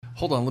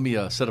Hold on, let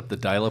me set up the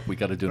dial-up. We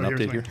got to do an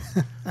update here.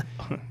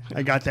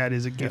 I got that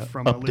as a gift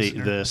from a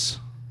listener. Update this.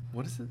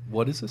 What is it?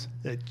 What is this?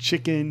 A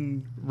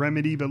chicken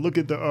remedy, but look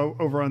at the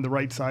over on the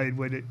right side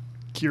what it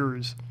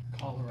cures.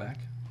 Call her back.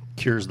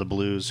 Cures the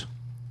blues.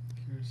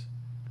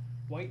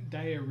 White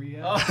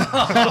diarrhea.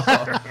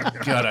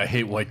 God, I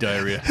hate white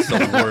diarrhea. It's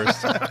the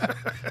worst.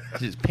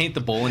 Just paint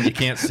the bowl and you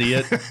can't see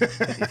it.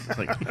 It's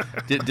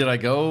like, did I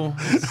go?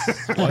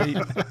 It's white.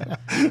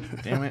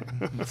 Damn it.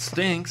 It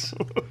stinks.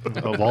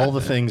 Of all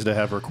the things to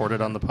have recorded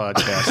on the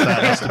podcast,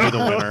 that has to be the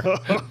winner.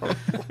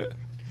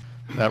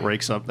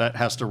 That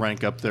has to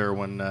rank up there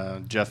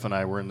when Jeff and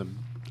I were in the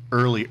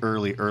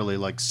early,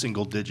 like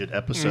single-digit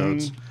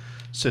episodes,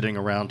 sitting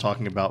around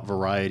talking about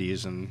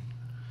varieties, and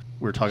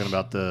we were talking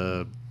about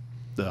the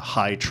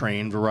high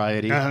train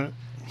variety.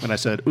 And I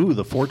said, ooh,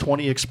 the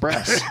 420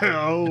 Express.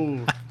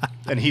 Oh.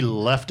 And he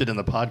left it in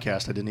the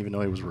podcast. I didn't even know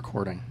he was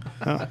recording.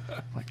 Like,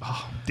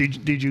 oh.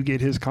 Did you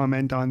get his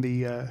comment on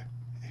the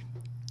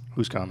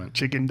Whose comment?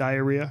 chicken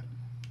diarrhea?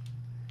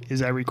 Is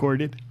that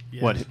recorded?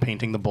 Yes. What,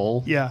 painting the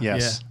bowl? Yeah.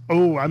 Yes. Yeah.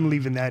 Oh, I'm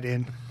leaving that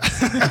in.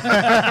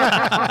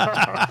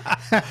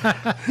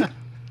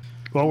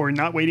 Well, we're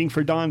not waiting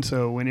for Dawn,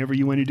 so whenever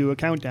you want to do a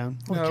countdown.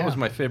 That was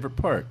my favorite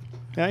part.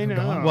 I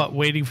know. What,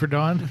 waiting for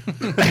Dawn?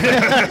 Is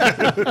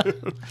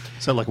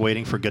that like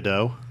waiting for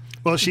Godot?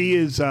 Well, she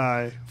is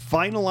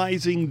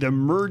finalizing the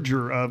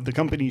merger of the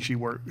company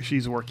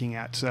she's working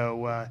at.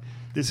 So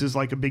this is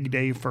like a big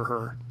day for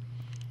her.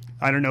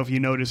 I don't know if you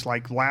noticed,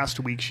 like last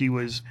week, she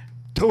was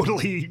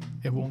totally...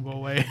 It won't go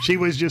away. She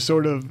was just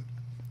sort of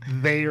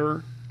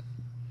there,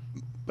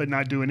 but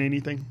not doing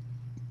anything.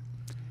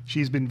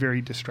 She's been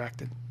very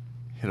distracted.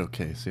 Hit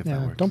okay, see if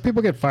that works. Don't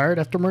people get fired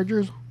after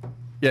mergers?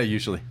 Yeah,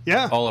 usually.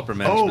 Yeah. All upper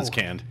management's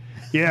canned.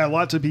 Yeah,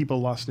 lots of people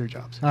lost their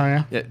jobs. Oh,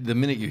 yeah? Yeah, the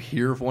minute you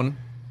hear of one,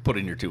 put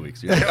in your 2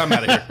 weeks. You're like, I'm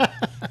out of here.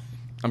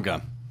 I'm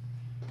gone.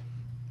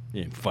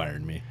 You ain't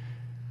firing me.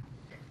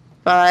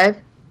 5,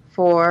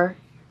 4,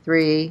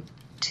 3,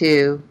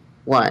 2,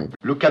 1.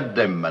 Look at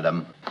them,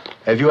 madam.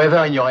 Have you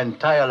ever in your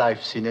entire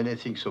life seen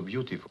anything so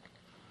beautiful?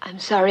 I'm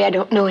sorry, I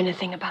don't know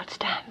anything about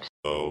stamps.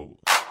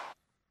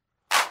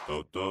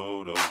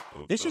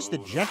 This is the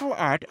gentle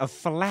art of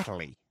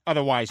philately,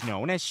 otherwise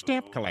known as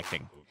stamp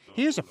collecting.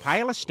 Here's a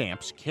pile of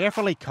stamps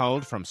carefully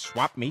culled from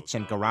swap meets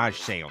and garage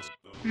sales.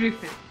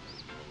 Rufus,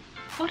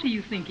 what are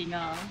you thinking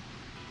of?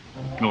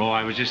 Oh,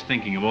 I was just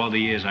thinking of all the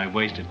years I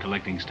wasted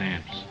collecting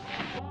stamps.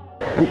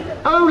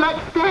 Oh, like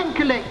stamp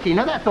collecting.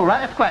 Oh, that's all right.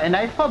 That's quite a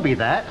nice hobby,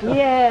 that.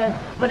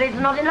 Yes, but it's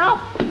not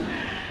enough.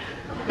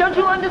 Don't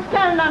you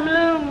understand? I'm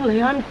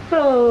lonely. I'm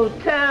so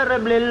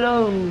terribly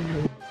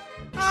lonely.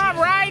 All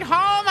right,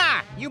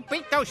 Homer! You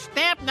beat those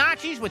stamp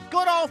Nazis with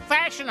good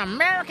old-fashioned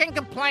American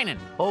complaining.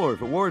 Homer,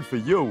 if it weren't for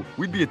you,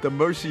 we'd be at the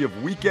mercy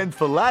of weekend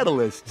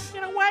philatelists.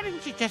 You know, why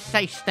didn't you just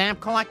say stamp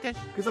collectors?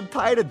 Because I'm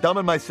tired of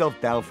dumbing myself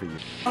down for you.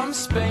 From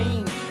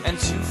Spain and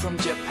 2 from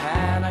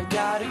Japan. I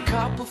got a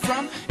couple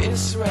from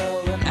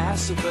Israel and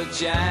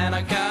Azerbaijan.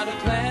 I got a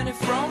plenty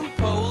from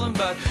Poland,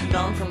 but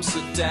none from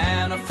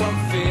Sudan or from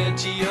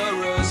Fiji or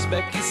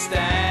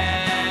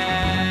Uzbekistan.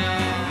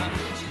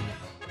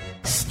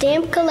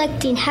 Stamp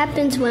collecting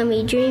happens when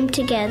we dream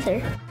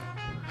together.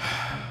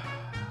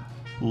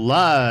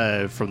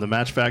 Live from the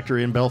Match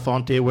Factory in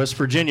Bellefonte, West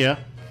Virginia.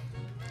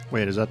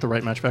 Wait, is that the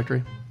right Match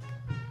Factory?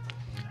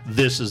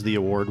 This is the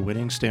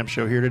award-winning Stamp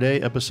Show here today,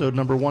 episode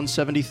number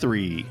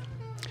 173.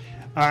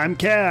 I'm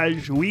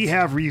Cash. We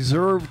have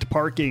reserved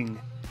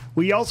parking.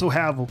 We also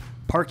have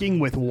parking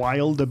with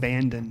wild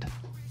abandoned.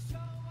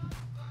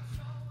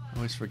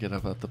 Always forget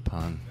about the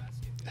pun.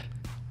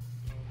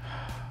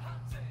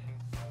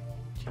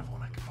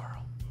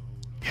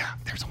 Yeah,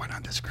 there's one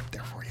on the script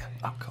there for you.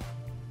 Oh, cool.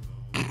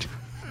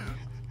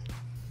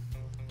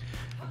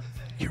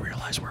 You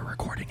realize we're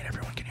recording and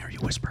everyone can hear you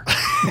whisper.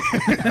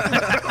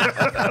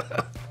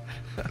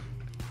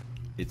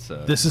 It's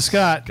This is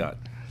Scott. Scott.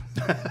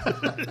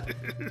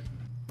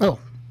 Oh,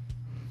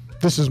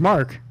 this is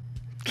Mark.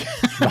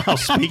 Wow,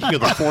 speaking of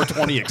the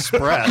 420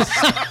 Express,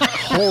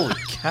 holy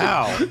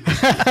cow.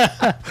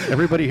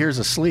 Everybody here's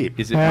asleep.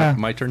 Is it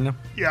my turn now?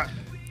 Yeah.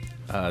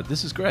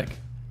 This is Greg.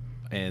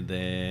 And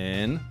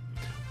then,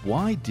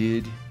 why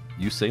did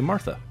you say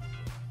Martha?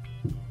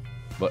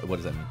 What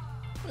does that mean?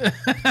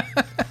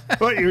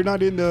 What, you're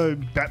not into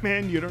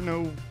Batman? You don't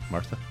know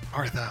Martha?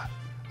 Martha.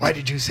 Why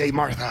did you say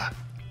Martha?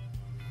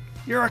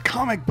 You're a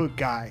comic book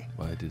guy.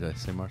 Why did I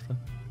say Martha?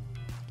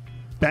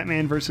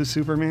 Batman versus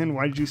Superman.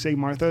 Why did you say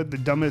Martha? The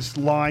dumbest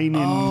line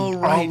in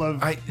all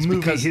of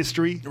movie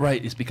history.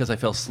 Right. It's because I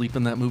fell asleep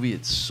in that movie.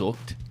 It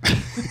sucked.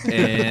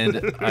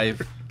 And I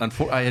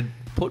had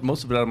put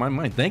most of it out of my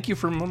mind. Thank you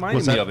for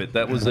reminding me of it.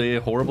 That was a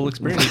horrible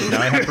experience.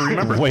 Now I have to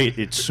remember. Wait,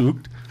 it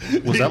sucked?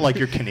 Was that like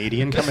your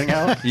Canadian coming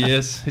out?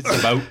 Yes, it's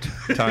about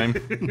time.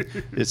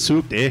 It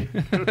sucked, eh?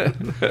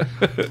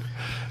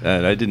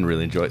 And I didn't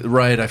really enjoy it.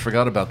 Right, I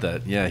forgot about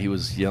that. Yeah, he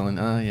was yelling,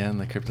 and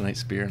the kryptonite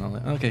spear and all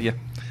that. Okay, yeah.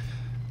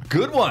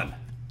 Good one.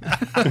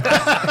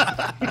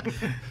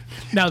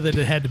 Now that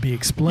it had to be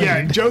explained.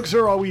 Yeah, jokes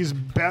are always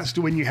best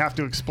when you have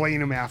to explain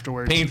them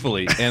afterwards.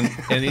 Painfully and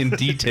in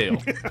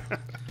detail.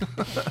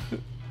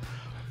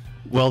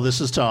 Well,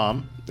 this is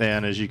Tom,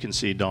 and as you can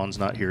see, Dawn's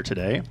not here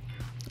today.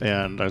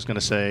 And I was going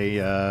to say,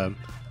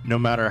 no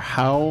matter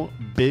how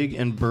big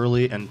and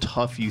burly and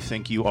tough you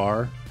think you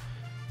are,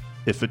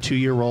 if a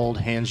 2-year-old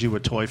hands you a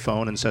toy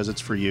phone and says it's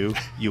for you,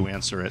 you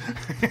answer it.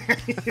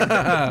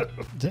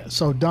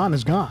 So Dawn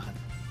is gone.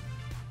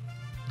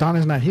 Dawn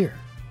is not here.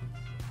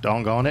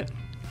 Dawn gone it?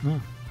 No.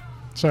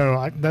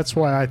 So that's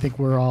why I think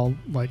we're all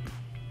like...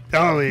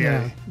 Oh,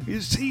 yeah.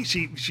 You see,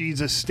 she's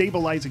a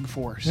stabilizing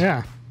force.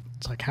 Yeah.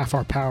 It's like half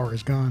our power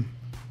is gone.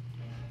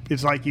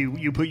 It's like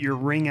you put your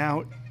ring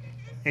out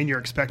and you're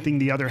expecting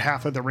the other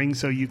half of the ring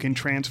so you can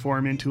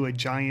transform into a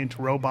giant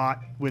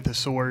robot with a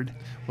sword.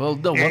 Well,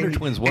 no, Wonder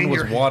Twins, one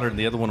was water and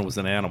the other one was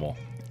an animal.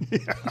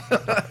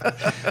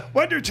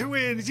 Wonder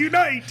Twins,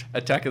 unite!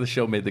 Attack of the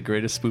Show made the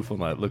greatest spoof on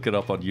that. Look it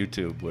up on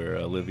YouTube, where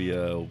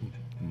Olivia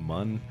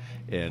Munn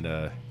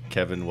and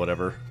Kevin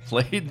whatever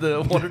played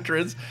the Wonder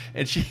Twins,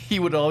 and he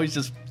would always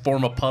just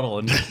form a puddle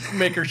and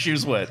make her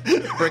shoes wet.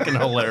 Freaking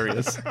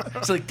hilarious.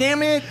 It's like,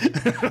 damn it!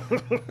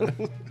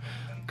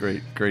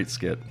 Great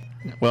skit.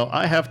 Well,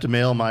 I have to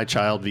mail my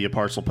child via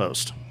parcel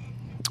post.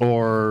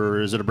 Or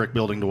is it a brick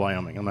building to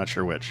Wyoming? I'm not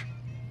sure which.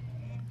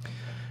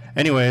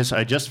 Anyways,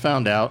 I just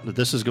found out that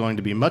this is going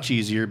to be much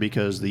easier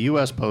because the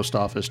U.S. Post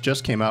Office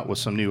just came out with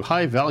some new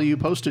high-value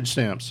postage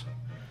stamps.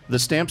 The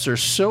stamps are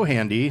so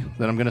handy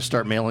that I'm going to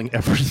start mailing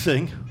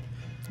everything.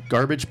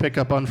 Garbage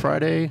pickup on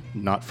Friday?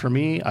 Not for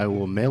me. I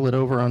will mail it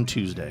over on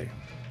Tuesday.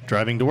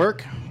 Driving to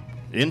work?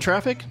 In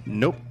traffic?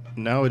 Nope.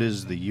 Now it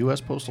is the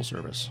U.S. Postal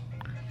Service.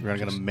 I'm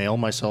going to mail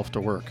myself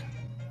to work.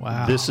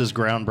 Wow. This is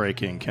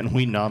groundbreaking. Can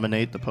we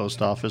nominate the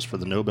Post Office for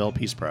the Nobel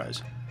Peace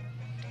Prize?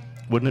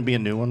 Wouldn't it be a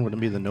new one? Wouldn't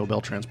it be the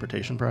Nobel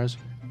Transportation Prize?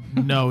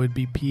 No, it'd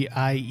be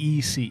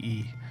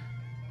PIECE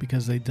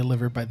because they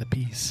deliver by the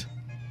piece.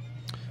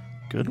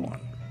 Good one.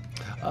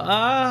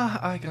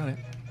 I got it.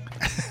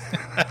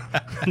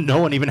 No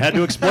one even had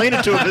to explain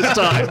it to him this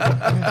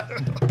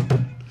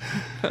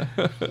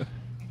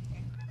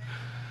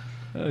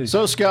time.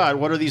 So, Scott,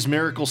 what are these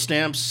miracle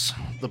stamps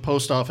the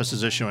post office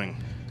is issuing?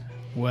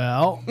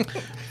 Well,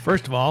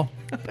 first of all,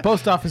 the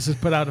post office has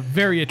put out a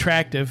very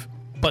attractive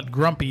but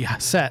grumpy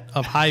set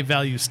of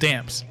high-value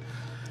stamps.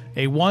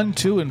 A $1,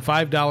 $2, and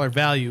 $5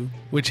 value,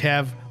 which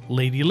have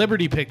Lady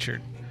Liberty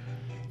pictured.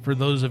 For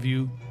those of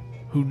you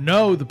who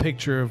know the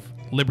picture of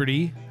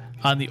Liberty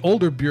on the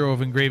older Bureau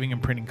of Engraving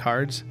and Printing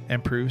cards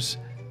and proofs,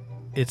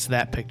 it's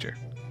that picture.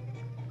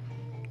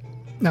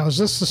 Now, is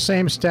this the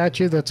same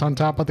statue that's on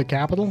top of the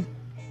Capitol?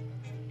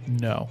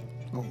 No.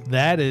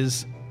 That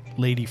is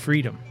Lady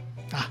Freedom.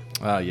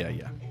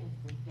 Yeah.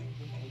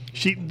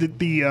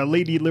 The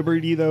Lady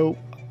Liberty, though,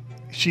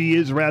 she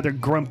is rather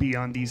grumpy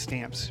on these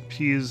stamps.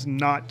 She is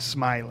not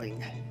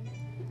smiling.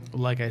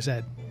 Like I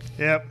said.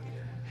 Yep.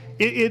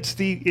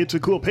 It's a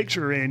cool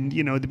picture, and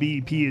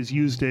the BEP has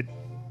used it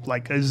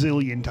like a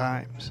zillion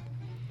times.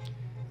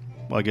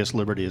 Well, I guess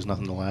Liberty is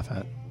nothing to laugh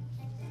at.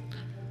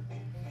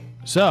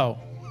 So,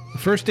 the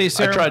first day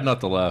ceremony. I tried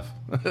not to laugh.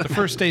 The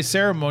first day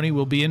ceremony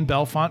will be in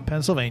Bellefonte,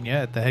 Pennsylvania,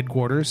 at the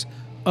headquarters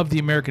of the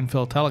American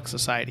Philatelic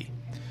Society.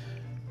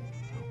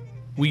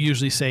 We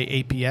usually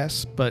say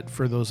APS, but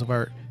for those of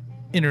our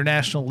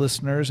international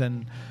listeners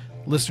and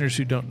listeners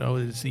who don't know,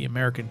 it's the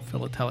American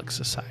Philatelic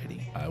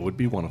Society. I would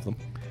be one of them.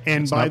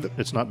 And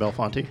it's not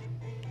Bellefonte?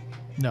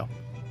 No.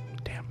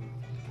 Damn.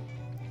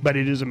 But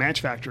it is a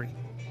match factory.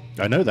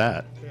 I know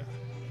that.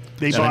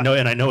 Yeah.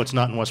 I know it's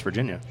not in West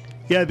Virginia.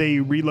 Yeah, they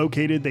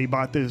relocated. They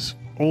bought this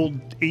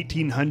old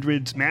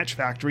 1800s match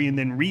factory and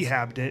then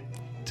rehabbed it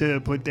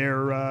to put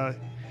their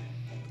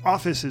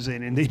offices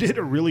in. And they did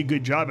a really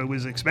good job. It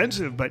was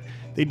expensive, but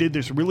they did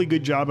this really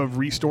good job of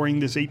restoring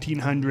this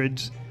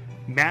 1800s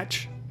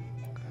match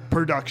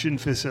production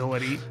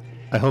facility.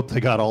 I hope they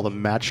got all the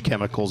match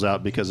chemicals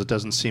out because it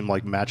doesn't seem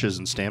like matches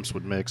and stamps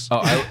would mix.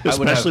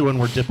 Especially when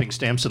we're dipping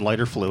stamps in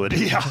lighter fluid.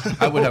 Yeah.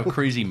 I would have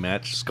crazy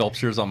match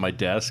sculptures on my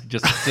desk.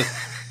 Just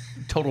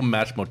total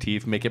match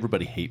motif. Make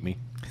everybody hate me.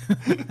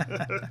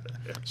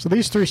 So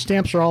these three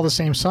stamps are all the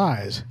same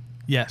size.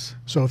 Yes.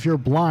 So if you're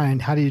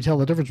blind, how do you tell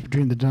the difference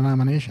between the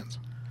denominations?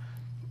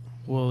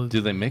 Well,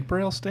 do they make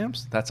Braille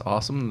stamps? That's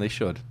awesome, and they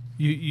should.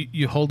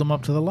 You hold them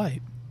up to the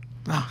light.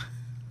 Ah,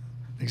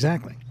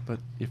 exactly. But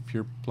if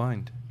you're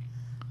blind,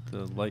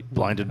 the light...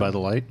 Blinded by the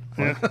light?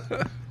 Yeah.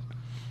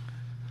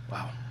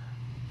 Wow.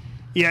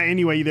 Yeah,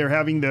 anyway, they're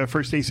having the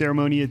first day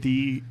ceremony at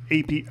the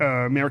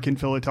American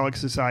Philatelic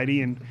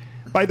Society. And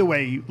by the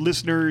way,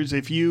 listeners,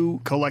 if you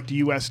collect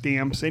U.S.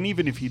 stamps, and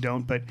even if you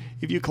don't, but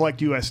if you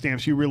collect U.S.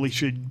 stamps, you really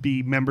should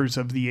be members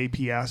of the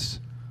APS.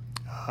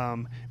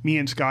 Me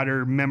and Scott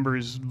are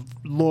members,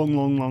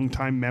 long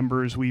time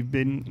members. We've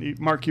been...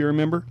 Mark, you're a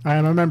member? I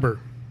am a member.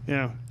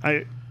 Yeah.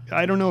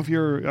 I don't know if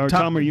you're...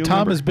 Tom, are you a Tom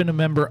member? has been a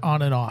member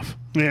on and off.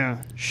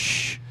 Yeah.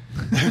 Shh.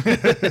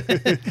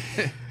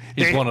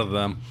 He's one of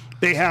them.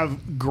 They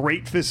have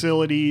great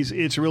facilities.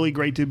 It's really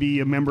great to be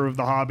a member of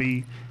the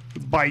hobby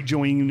by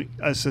joining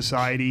a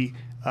society.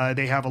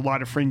 They have a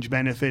lot of fringe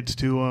benefits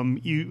to them.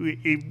 You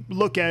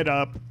look it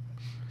up.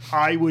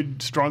 I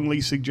would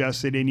strongly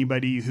suggest that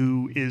anybody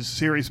who is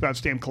serious about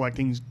stamp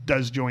collecting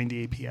does join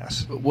the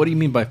APS. What do you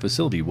mean by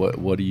facility?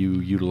 What do you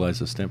utilize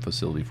a stamp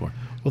facility for?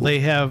 Well, they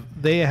have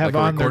like a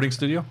on recording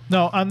studio?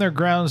 No, on their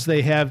grounds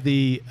they have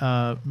the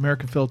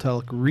American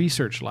Philatelic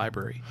Research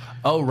Library.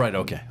 Oh, right.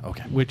 Okay.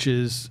 Which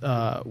is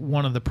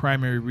one of the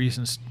primary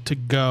reasons to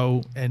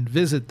go and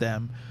visit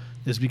them,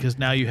 is because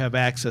now you have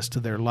access to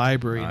their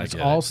library. And it's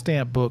all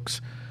stamp books.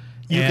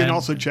 You can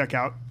also check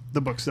out the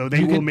books, though.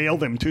 They will mail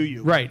them to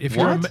you. Right. If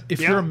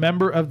you're a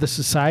member of the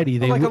society,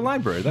 they like a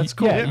library. That's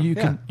cool.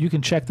 Yeah, you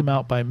can check them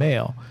out by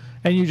mail,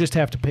 and you just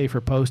have to pay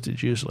for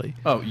postage usually.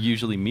 Oh,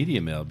 usually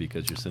media mail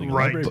because you're sitting in a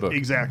library book.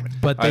 Exactly.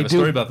 But I have a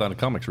story about that in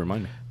comics.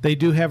 Remind me. They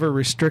do have a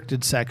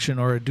restricted section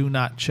or a do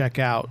not check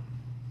out,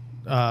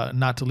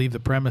 not to leave the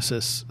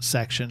premises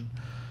section.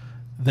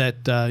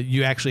 That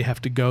you actually have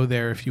to go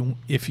there if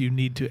you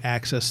need to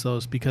access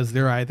those, because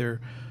they're either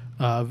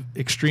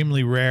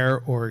extremely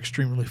rare or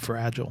extremely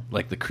fragile.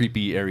 Like the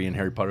creepy area in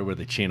Harry Potter where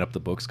they chain up the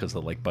books because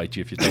they'll like bite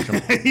you if you touch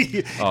them.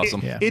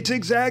 Awesome. It's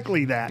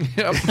exactly that.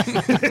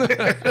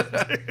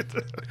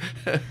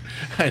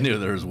 I knew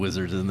there was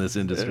wizards in this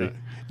industry.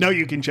 No,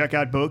 you can check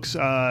out books.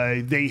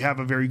 They have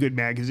a very good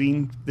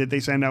magazine that they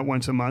send out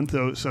once a month,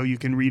 so you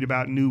can read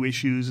about new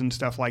issues and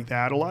stuff like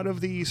that. A lot of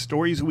the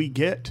stories we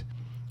get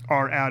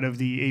are out of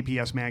the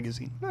APS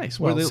magazine. Nice.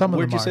 Well,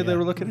 where'd you say they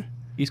were located?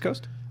 East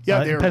Coast?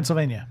 Yeah, in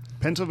Pennsylvania.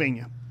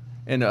 Pennsylvania.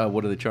 And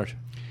what do they charge?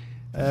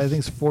 I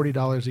think it's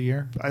 $40 a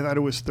year. I thought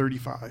it was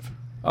 $35.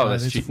 Oh,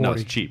 that's cheap. No,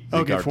 it's cheap.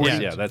 Okay,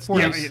 $40. Yeah, that's $40,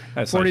 nice.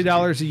 That's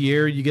 $40 a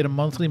year. You get a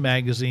monthly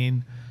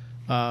magazine.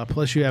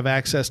 Plus, you have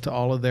access to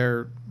all of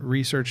their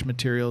research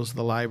materials,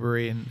 the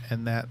library,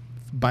 and that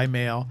by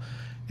mail.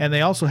 And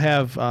they also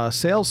have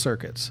sales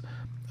circuits.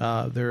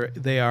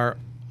 They are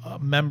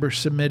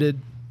member-submitted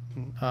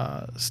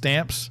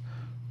stamps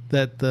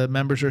that the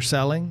members are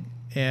selling,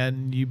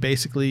 and you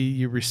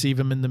receive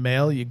them in the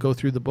mail. You go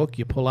through the book,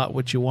 you pull out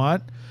what you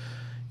want,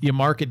 you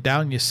mark it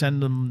down, you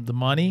send them the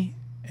money,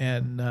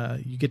 and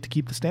you get to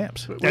keep the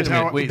stamps. That's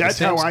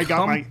how I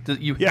got my.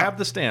 You have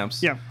the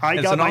stamps. Yeah,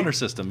 it's an honor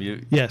system.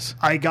 Yes,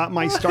 I got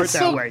my start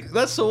that way.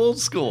 That's so old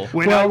school.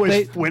 When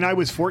I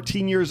was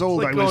 14 years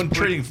old, I was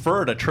trading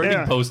fur at a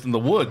trading post in the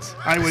woods.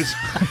 I was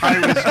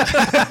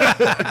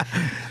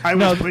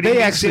putting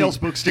these sales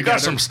books together. You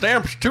got some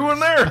stamps too in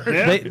there.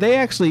 Yeah. They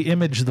actually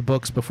image the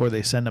books before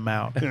they send them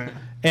out,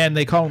 and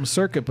they call them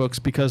circuit books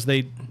because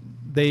they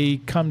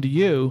come to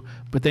you,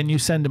 but then you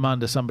send them on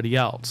to somebody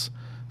else.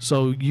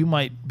 So you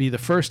might be the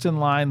first in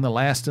line, the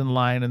last in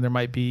line, and there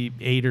might be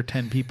 8 or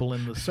 10 people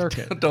in the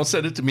circuit. Don't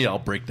send it to me. I'll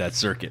break that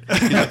circuit.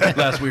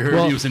 Last we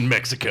heard, he was in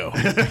Mexico.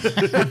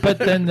 But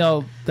then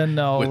they'll with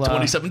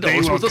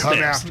 $27 worth of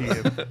stamps. After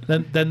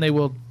you. Then they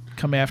will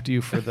come after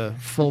you for the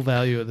full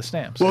value of the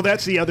stamps. Well,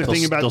 that's the other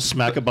thing about... They'll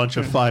smack a bunch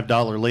of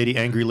 $5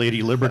 Angry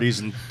Lady Liberties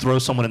and throw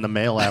someone in the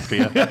mail after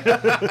you.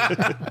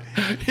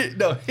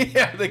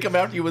 They come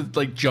after you with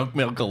like junk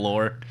mail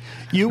galore.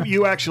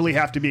 You actually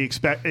have to be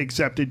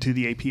accepted to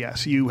the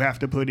APS. You have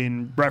to put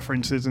in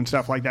references and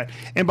stuff like that.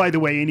 And by the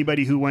way,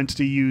 anybody who wants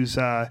to use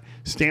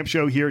Stamp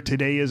Show Here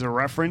Today as a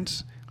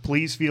reference,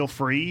 please feel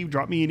free.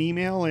 Drop me an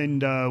email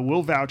and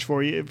we'll vouch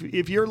for you.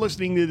 If you're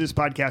listening to this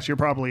podcast, you're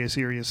probably a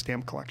serious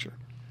stamp collector.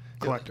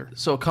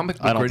 So a comic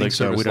book I don't think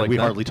so. We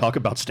hardly talk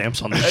about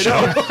stamps on this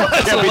show.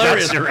 That's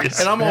hilarious.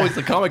 And I'm always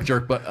the comic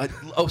jerk. But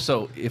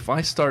so if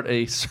I start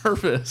a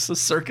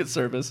circuit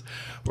service,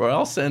 where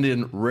I'll send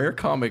in rare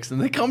comics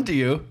and they come to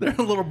you, they're in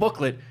a little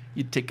booklet.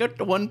 You take out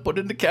the one, put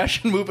it into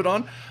cash, and move it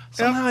on.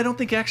 Somehow I don't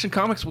think Action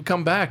Comics would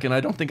come back, and I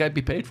don't think I'd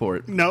be paid for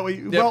it. No,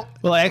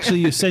 well, actually,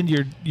 you send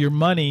your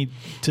money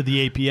to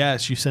the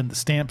APS. You send the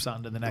stamps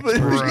on to the next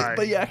person. Right.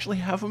 But you actually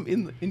have them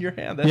in your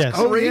hand. That's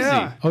crazy.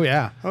 Oh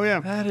yeah.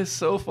 That is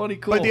so funny.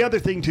 Cool. But the other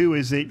thing too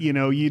is that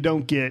you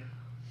don't get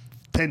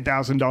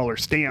 $10,000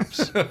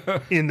 stamps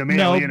in the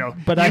mail.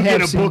 But you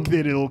get a book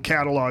that it'll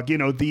catalog.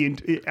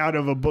 Out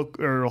of a book,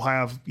 or it'll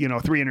have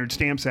 300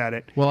 stamps at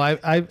it. Well,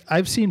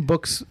 I've seen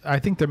books. I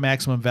think their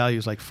maximum value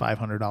is like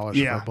 $500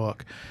 for a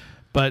book.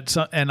 But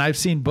I've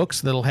seen books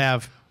that'll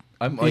have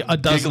a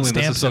dozen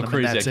stamps. This is so on them,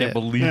 crazy. and I can't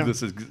believe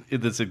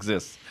it. this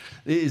exists.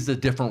 It is a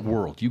different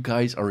world. You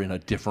guys are in a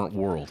different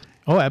world.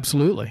 Oh,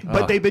 absolutely.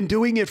 But they've been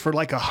doing it for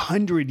like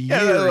 100 years.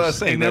 Yeah, that's what I was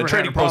saying. They're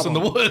trading posts in the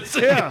woods.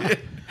 Yeah.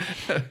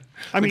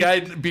 The guy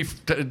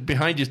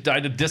behind you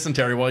died of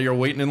dysentery while you're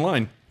waiting in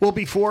line. Well,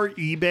 before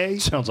eBay...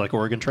 Sounds like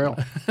Oregon Trail.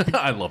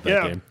 I love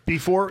that game.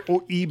 Before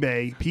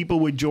eBay, people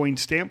would join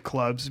stamp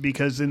clubs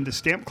because then the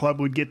stamp club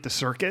would get the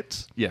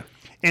circuits. Yeah.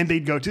 And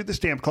they'd go to the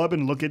stamp club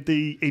and look at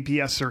the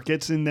APS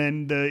circuits, and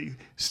then the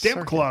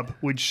stamp club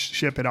would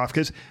ship it off.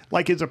 Because,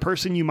 like, as a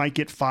person, you might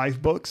get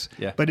 5 books.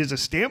 Yeah. But as a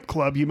stamp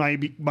club, you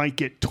might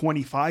get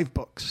 25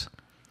 books.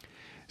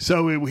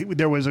 So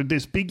there was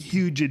this big,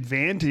 huge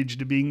advantage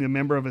to being a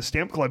member of a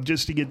stamp club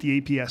just to get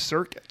the APS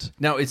circuits.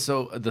 Now,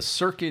 the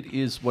circuit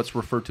is what's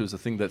referred to as the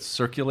thing that's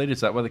circulated.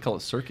 Is that why they call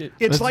it circuit?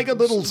 It's like a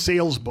little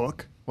sales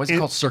book. Why is it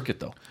called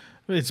circuit, though?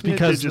 It's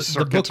because just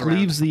the book circuits around.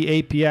 leaves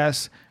the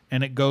APS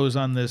and it goes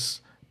on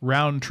this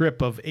round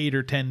trip of 8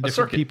 or 10 different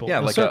circuit. people. Yeah,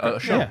 like a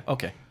circuit. show. Yeah.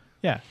 Okay.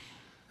 Yeah.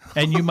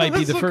 And you might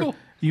be the so first. cool.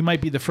 You might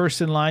be the first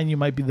in line. You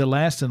might be the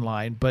last in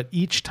line. But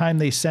each time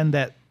they send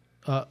that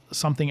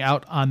something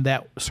out on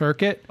that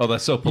circuit. Oh,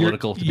 that's so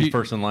political. To be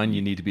first in line,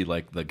 you need to be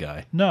like the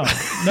guy. No.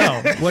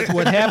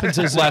 What happens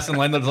is last in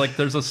line.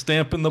 There's a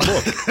stamp in the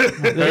book.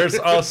 There's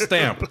a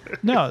stamp.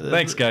 No.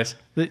 Thanks, guys.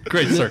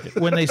 Great circuit.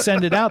 When they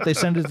send it out, they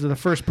send it to the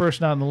first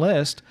person on the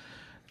list.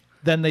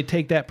 Then they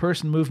take that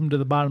person, move him to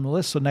the bottom of the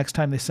list. So next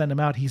time they send him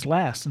out, he's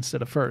last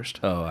instead of first.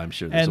 Oh, I'm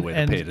sure there's a way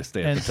to pay to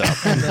stay at the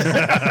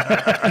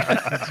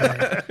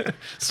top.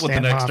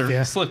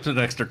 Slip an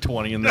extra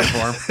 20 in there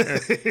for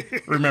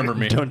him. Remember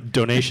me.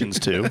 Donations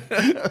too.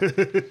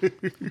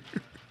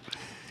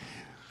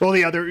 Well,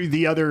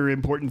 the other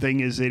important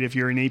thing is that if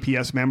you're an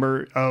APS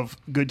member of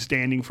good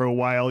standing for a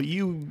while,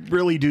 you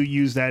really do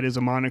use that as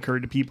a moniker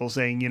to people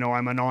saying,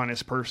 I'm an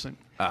honest person.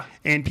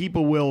 And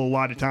people will a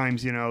lot of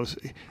times,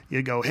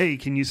 you go, hey,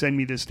 can you send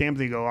me this stamp?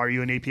 They go, are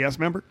you an APS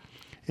member?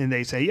 And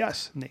they say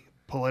yes. And they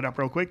pull it up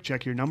real quick,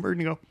 check your number,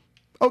 and you go,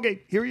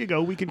 okay, here you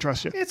go. We can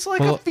trust you. It's like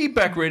a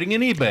feedback rating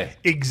in eBay.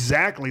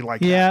 Exactly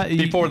like that.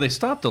 Before they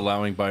stopped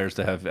allowing buyers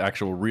to have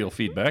actual real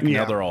feedback,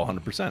 now they're all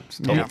 100%. It's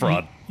total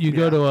fraud. You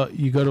go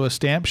to a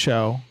stamp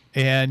show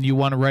and you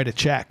want to write a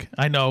check.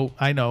 I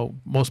know.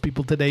 Most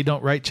people today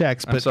don't write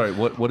checks. But I'm sorry.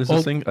 What is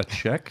this thing? A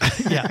check?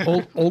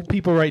 Yeah. Old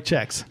people write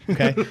checks.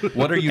 Okay.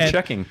 What are you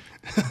checking?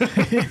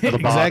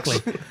 Exactly.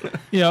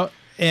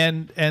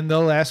 And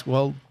they'll ask,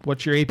 well,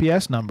 what's your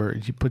APS number?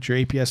 You put your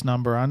APS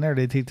number on there.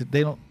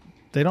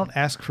 They don't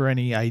ask for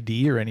any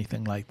ID or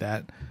anything like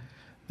that.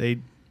 They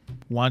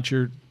want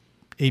your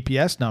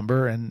APS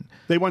number, and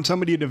they want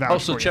somebody to vouch. Oh,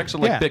 so checks are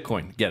like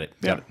Bitcoin. Get it?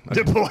 Yeah, got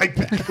it. Like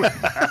Bitcoin.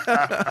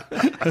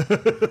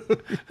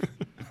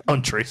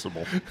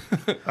 Untraceable.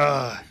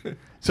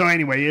 So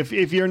anyway,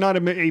 if you're not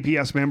an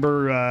APS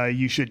member,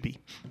 you should be.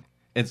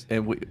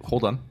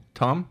 Hold on,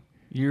 Tom.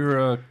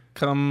 You're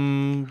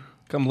come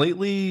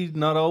lately,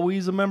 not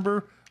always a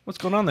member. What's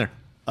going on there?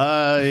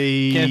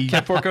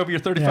 Can't fork over your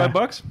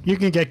 $35. You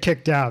can get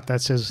kicked out.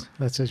 That's his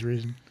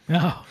reason.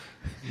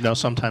 No,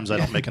 sometimes I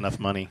don't make enough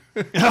money.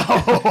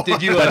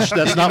 Did you?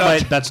 That's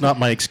not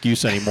my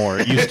excuse anymore.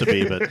 It used to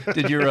be, but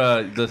did your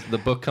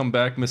the book come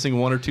back missing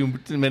one or two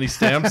too many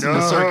stamps in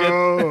the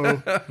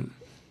circuit?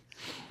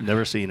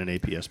 Never seen an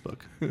APS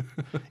book.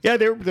 Yeah,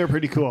 they're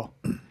pretty cool.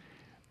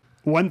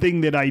 One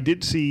thing that I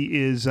did see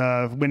is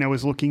when I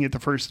was looking at the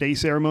first day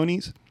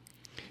ceremonies,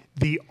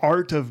 the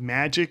Art of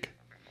Magic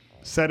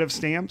set of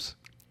stamps.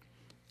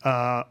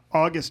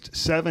 August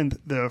 7th,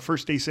 the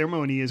first day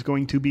ceremony is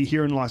going to be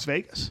here in Las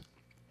Vegas.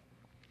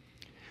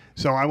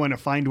 So I want to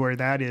find where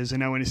that is,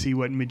 and I want to see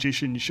what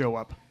magicians show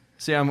up.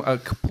 See, I'm a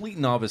complete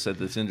novice at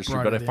this industry,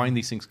 but I find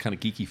these things kind of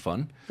geeky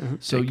fun. Mm-hmm.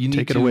 So you need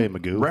take it to away,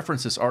 Magoo.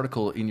 Reference this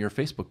article in your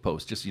Facebook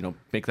post. Just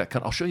make that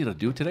cut. I'll show you how to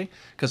do it today,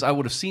 because I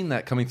would have seen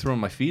that coming through on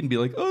my feed and be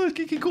like, "Oh, that's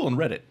geeky cool," and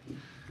read it.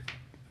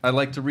 I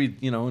like to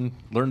read, and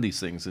learn these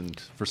things, and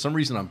for some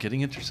reason, I'm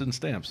getting interested in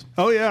stamps.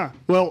 Oh yeah,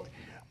 well.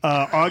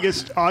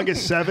 August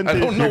 7th. I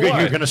don't know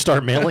why. You're going to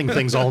start mailing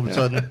things all of a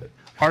sudden.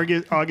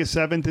 August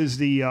 7th is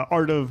the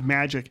Art of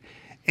Magic.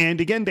 And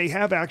again, they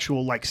have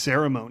actual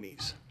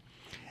ceremonies.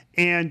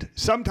 And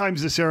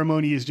sometimes the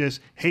ceremony is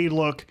just, hey,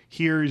 look,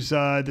 here's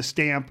the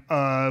stamp.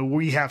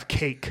 We have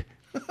cake.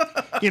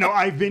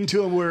 I've been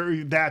to them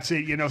where that's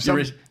it.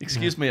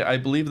 Excuse me, I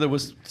believe there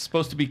was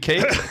supposed to be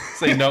cake.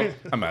 Say no,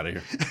 I'm out of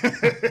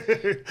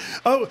here.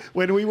 Oh,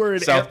 when we were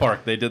at South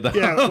Park, they did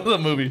the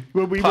movie.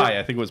 Pie,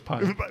 I think it was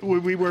Pie.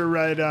 When we were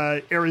at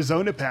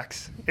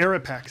Aripex.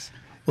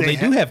 Well, they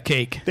do have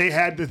cake. They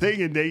had the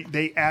thing, and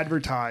they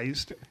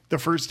advertised the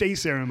first day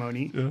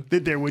ceremony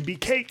that there would be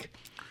cake,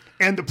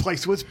 and the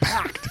place was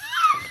packed.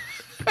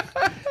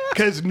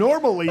 Because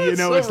normally, it's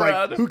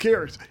rad. Like, who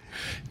cares?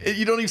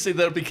 You don't even say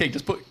that'll be cake.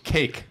 Just put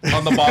cake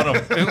on the bottom,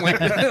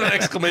 an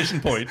exclamation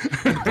point.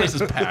 The place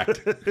is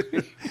packed.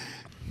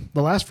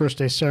 The last first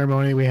day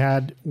ceremony we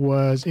had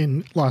was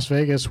in Las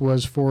Vegas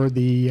was for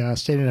the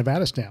state of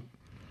Nevada stamp.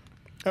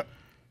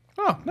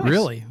 Oh, nice.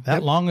 Really?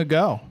 That long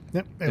ago?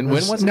 Yep. And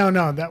when was it? No,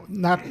 that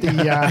not the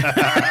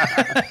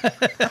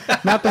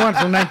not the one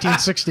from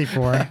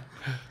 1964.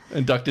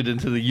 Inducted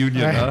into the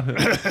union,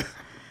 huh?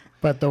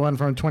 But the one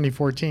from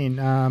 2014,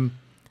 and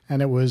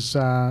it was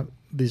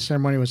the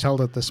ceremony was held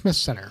at the Smith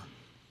Center.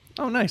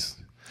 Oh, nice.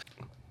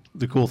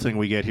 The cool thing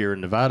we get here in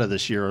Nevada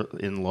this year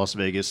in Las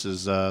Vegas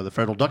is the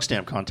Federal Duck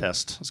Stamp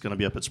Contest. It's going to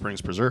be up at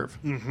Springs Preserve.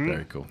 Mm-hmm.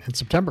 Very cool. In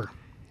September.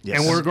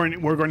 Yes. And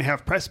we're going to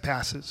have press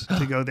passes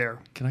to go there.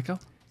 Can I go?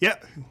 Yeah,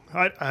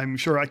 I'm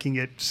sure I can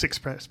get 6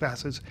 press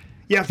passes.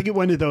 You have to get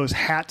one of those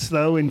hats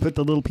though, and put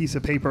the little piece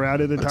of paper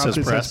out of the top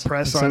that says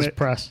press on it.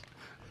 Press.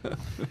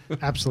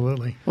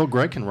 Absolutely. Well,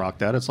 Greg can rock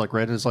that. It's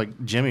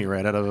like Jimmy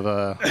right out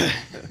of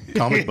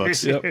comic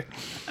books. Yep.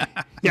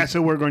 Yeah,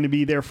 so we're going to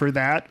be there for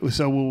that.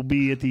 So we'll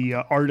be at the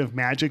Art of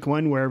Magic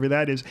one, wherever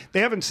that is. They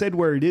haven't said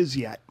where it is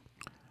yet,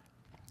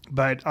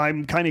 but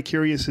I'm kind of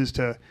curious as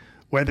to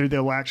whether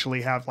they'll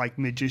actually have like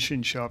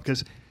magicians show up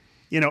because,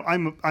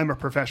 I'm a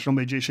professional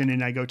magician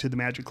and I go to the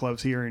magic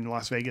clubs here in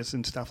Las Vegas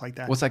and stuff like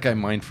that. What's that guy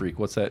Mind Freak?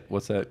 What's that?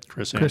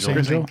 Chris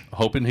Angel.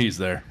 Hoping he's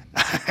there.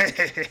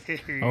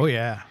 Oh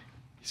yeah,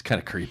 he's kind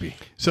of creepy.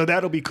 So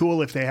that'll be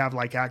cool if they have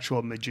like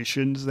actual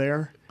magicians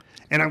there.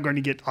 And I'm going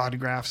to get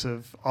autographs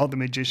of all the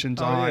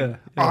magicians on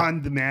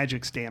the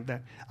magic stamp.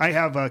 I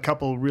have a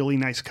couple really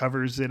nice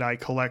covers that I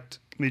collect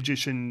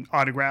magician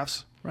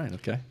autographs. Right,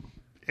 okay.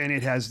 And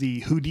it has the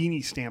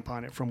Houdini stamp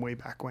on it from way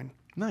back when.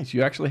 Nice.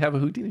 You actually have a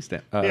Houdini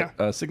stamp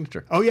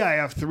signature. Oh, yeah. I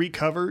have 3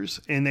 covers,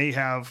 and they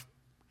have,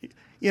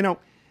 the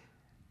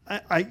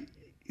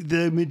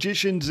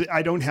magicians,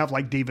 I don't have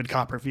like David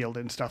Copperfield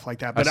and stuff like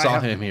that. But I saw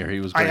him here. He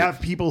was great. I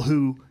have people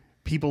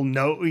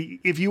know.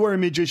 If you were a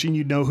magician,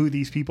 you'd know who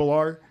these people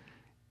are.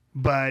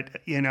 But,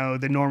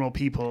 the normal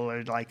people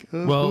are like,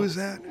 who is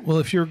that? Well,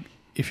 if you're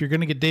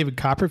going to get David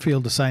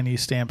Copperfield to sign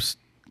these stamps,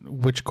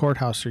 which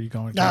courthouse are you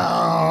going to?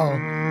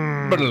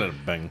 Oh.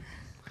 Bang.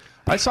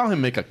 I saw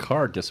him make a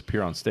card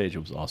disappear on stage. It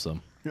was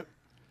awesome. Yep.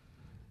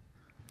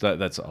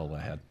 That's all I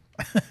had.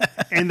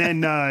 And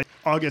then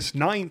August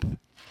 9th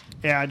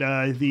at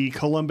the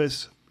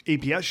Columbus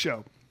APS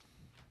show,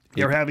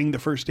 they're having the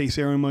first day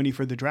ceremony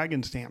for the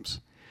Dragon stamps.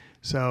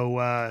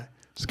 So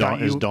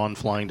Scott, is Dawn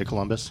flying to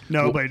Columbus?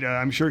 No, but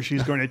I'm sure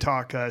she's going to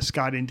talk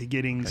Scott into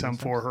getting some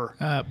for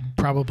her.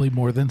 Probably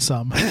more than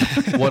some.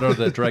 What are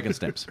the Dragon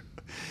stamps?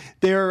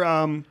 They're,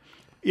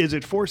 is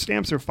it 4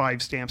 stamps or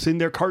 5 stamps? And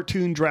they're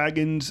cartoon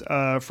dragons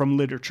from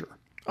literature.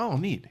 Oh,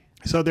 neat.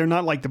 So they're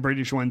not like the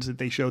British ones that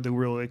they show, the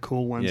really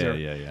cool ones.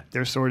 Yeah.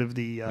 They're sort of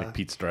the like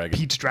Pete's Dragon.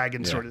 Pete's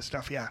Dragon sort of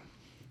stuff, yeah.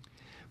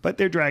 But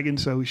they're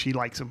dragons, so she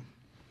likes them.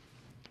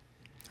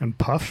 And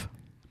Puff?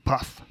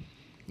 Puff.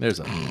 There's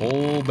a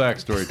whole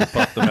backstory to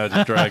Puff the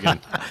Magic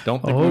Dragon.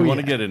 Don't think we want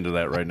to get into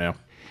that right now.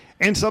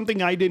 And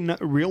something I didn't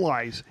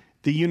realize,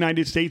 the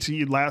United States,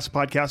 last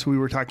podcast we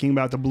were talking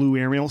about the blue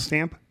airmail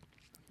stamp.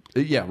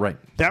 Yeah, right.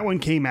 That one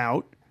came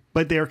out,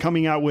 but they're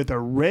coming out with a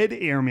red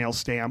airmail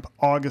stamp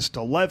August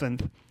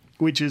 11th,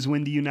 which is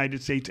when the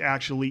United States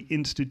actually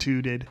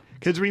instituted.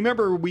 Because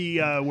remember, we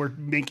were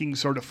making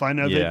sort of fun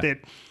of it, that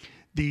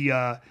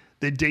the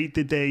date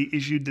that they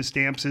issued the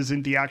stamps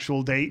isn't the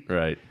actual date.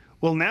 Right.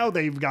 Well, now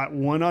they've got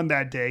one on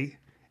that day,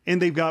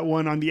 and they've got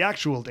one on the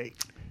actual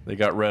date. They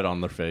got red on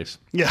their face.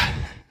 Yeah.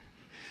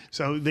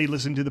 So they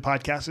listened to the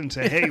podcast and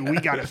said, hey, we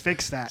got to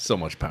fix that. So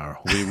much power.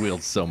 We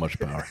wield so much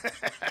power.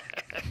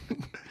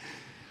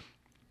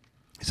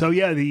 So,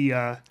 yeah,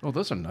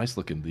 those are nice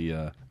looking,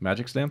 the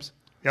magic stamps.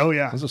 Oh,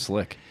 yeah. Those are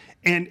slick.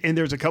 And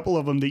there's a couple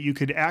of them that you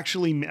could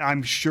actually,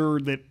 I'm sure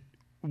that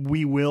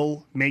we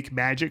will make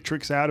magic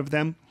tricks out of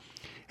them.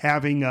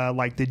 Having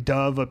like the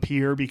dove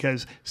appear,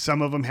 because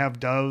some of them have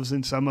doves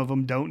and some of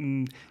them don't.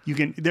 And you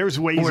can, there's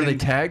ways. Or are they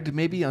tagged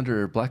maybe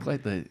under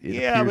blacklight? But you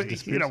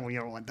don't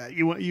want that.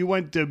 You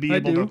want to be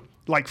able to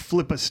like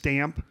flip a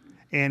stamp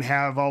and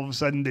have all of a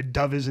sudden the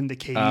dove is in the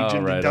cage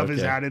and the dove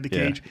is out of the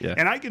cage. Yeah.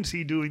 And I can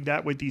see doing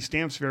that with these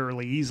stamps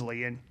fairly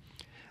easily. And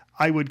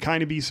I would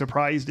kind of be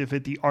surprised if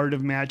at the Art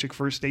of Magic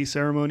first day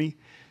ceremony,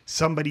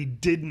 somebody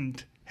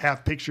didn't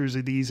have pictures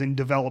of these and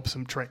develop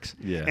some tricks.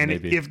 Yeah, and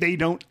maybe. if they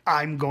don't,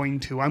 I'm going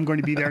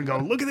to be there and go,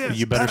 look at this.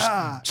 You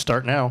better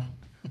start now.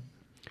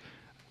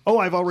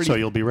 Oh, So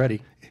you'll be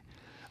ready.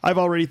 I've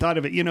already thought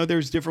of it.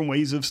 There's different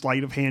ways of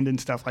sleight of hand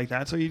and stuff like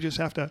that. So you just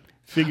have to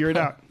figure it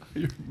out.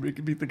 You're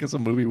making me think of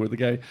some movie where the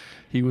guy,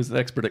 he was an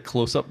expert at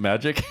close-up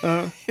magic.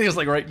 He was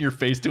like right in your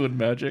face doing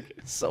magic.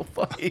 It's so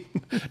funny.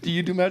 Do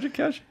you do magic,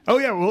 Cash? Oh,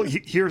 yeah. Well,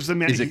 here's the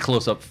magic. Is it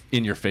close-up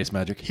in your face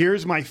magic?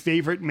 Here's my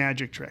favorite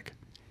magic trick.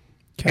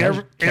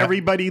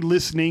 Everybody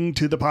listening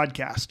to the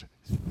podcast,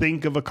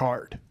 think of a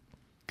card.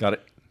 Got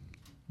it.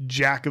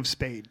 Jack of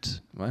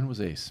spades. Mine was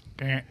ace.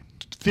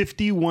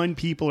 51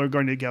 people are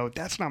going to go,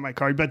 that's not my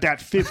card. But that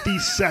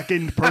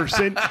 52nd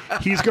person,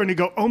 he's going to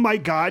go, oh my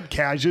God,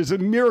 Cash is a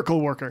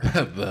miracle worker.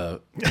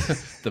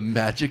 the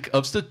magic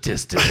of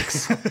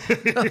statistics.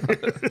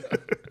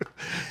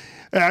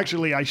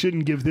 Actually, I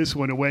shouldn't give this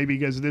one away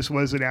because this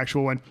was an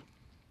actual one.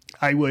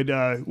 I would,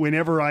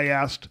 whenever I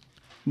asked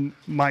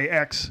my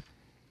ex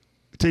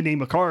to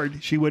name a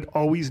card, she would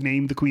always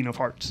name the Queen of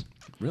Hearts.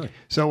 Really?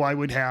 So I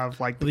would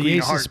have like the Queen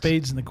Ace of Hearts.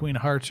 Spades and the Queen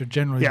of Hearts are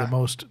generally the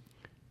most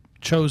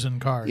chosen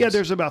cards. Yeah,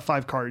 there's about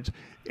 5 cards.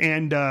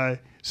 And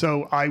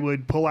so I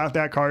would pull out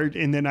that card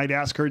and then I'd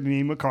ask her to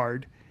name a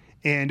card.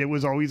 And it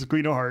was always the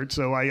Queen of Hearts.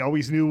 So I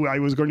always knew I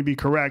was going to be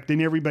correct.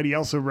 And everybody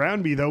else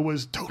around me, though,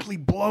 was totally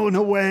blown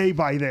away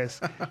by this.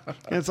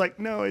 And it's like,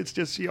 no, it's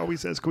just she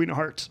always says Queen of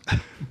Hearts.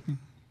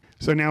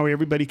 So now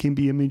everybody can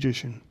be a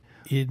magician.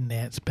 Isn't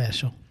that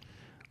special?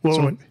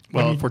 Well,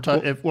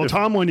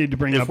 Tom wanted to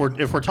bring up.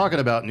 If we're talking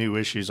about new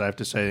issues, I have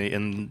to say,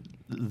 and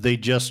they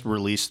just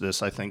released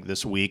this, I think,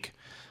 this week.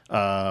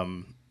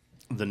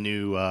 the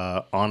new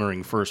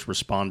honoring first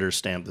responders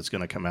stamp that's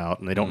going to come out,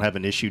 and they don't have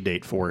an issue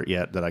date for it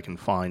yet that I can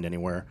find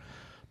anywhere.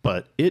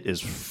 But it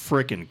is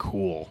freaking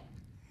cool.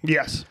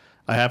 Yes.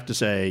 I have to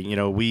say, you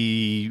know,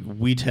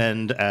 we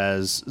tend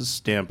as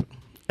stamp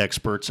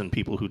experts and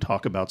people who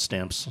talk about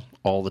stamps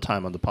all the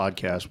time on the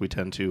podcast, we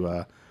tend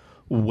to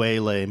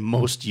waylay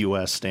most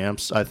U.S.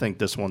 stamps. I think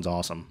this one's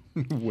awesome.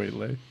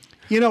 Waylay.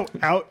 You know,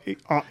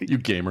 you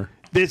gamer.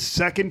 This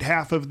second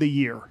half of the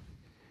year,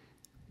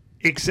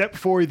 except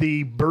for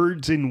the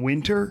birds in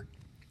winter,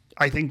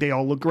 I think they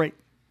all look great.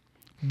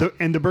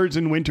 The birds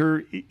in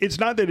winter, it's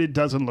not that it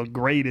doesn't look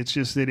great. It's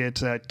just that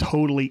it's a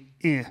totally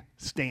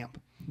stamp.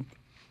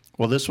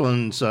 Well, this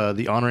one's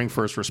the honoring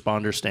first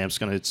responder stamp.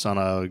 It's on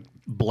a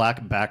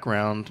black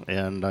background,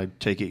 and I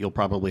take it you'll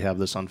probably have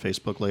this on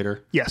Facebook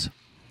later. Yes.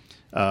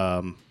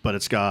 But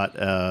it's got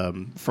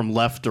from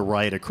left to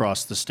right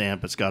across the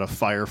stamp, it's got a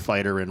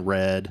firefighter in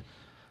red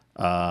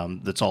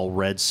that's all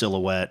red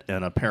silhouette,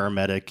 and a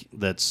paramedic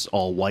that's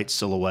all white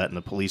silhouette, and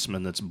a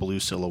policeman that's blue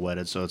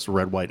silhouetted. So it's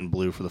red, white, and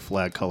blue for the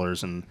flag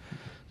colors, and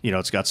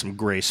it's got some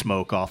gray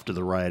smoke off to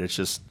the right.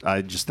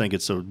 I just think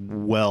it's a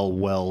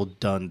well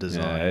done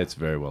design. Yeah, it's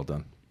very well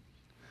done.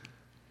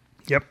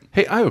 Yep.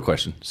 Hey, I have a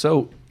question.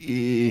 So,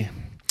 if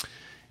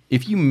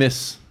you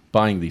miss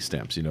buying these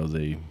stamps,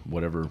 the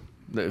whatever.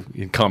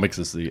 In comics,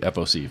 it's the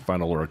FOC,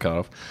 final order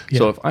cutoff. Yeah.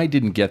 So if I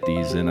didn't get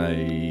these and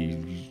I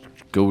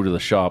go to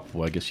the shop,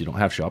 well, I guess you don't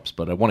have shops,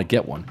 but I want to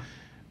get one.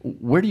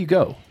 Where do you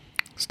go?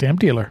 Stamp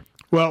dealer.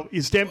 Well,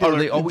 is stamp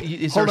dealer?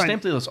 Is there a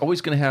stamp dealer that's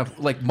always going to have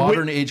like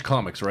modern age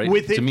comics, right?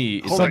 To me,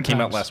 it's like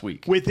came out last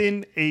week.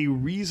 Within a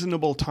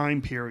reasonable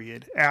time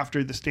period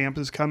after the stamp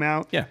has come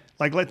out,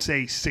 like let's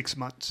say 6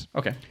 months.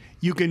 Okay.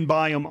 You can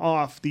buy them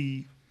off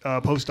the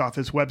post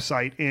office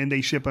website, and they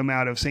ship them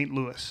out of St.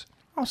 Louis.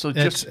 Oh, so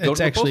just go to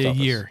the actually post a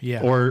office. year,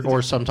 yeah.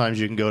 Or sometimes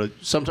you can go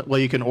to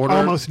you can order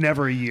almost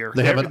never a year.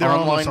 They have an they're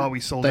online. almost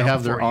always sold They out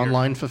have their before a year.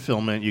 online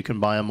fulfillment. You can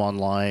buy them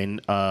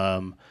online.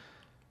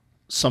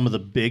 Some of the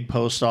big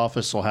post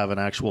office will have an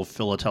actual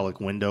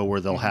philatelic window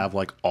where they'll have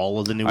like all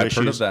of the new I've issues.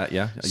 heard of that.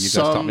 Yeah, you guys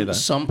taught me that.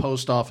 Some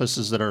post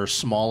offices that are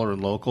smaller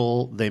and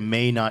local, they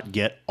may not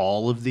get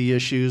all of the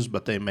issues,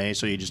 but they may.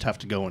 So you just have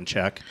to go and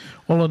check.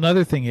 Well,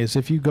 another thing is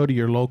if you go to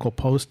your local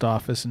post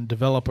office and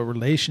develop a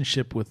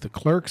relationship with the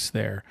clerks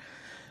there,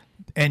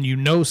 and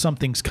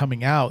something's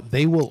coming out,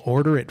 they will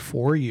order it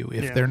for you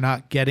if they're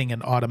not getting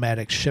an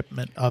automatic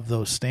shipment of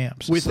those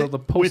stamps. So the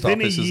post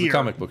office is the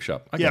comic book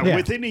shop.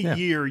 Within a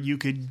year, you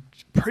could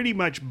pretty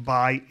much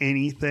buy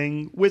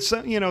anything. With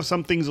some,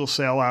 some things will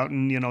sell out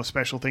and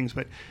special things,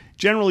 but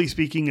generally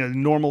speaking, a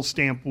normal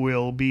stamp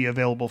will be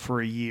available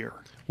for a year.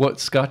 What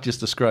Scott just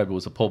described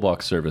was a pull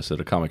box service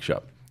at a comic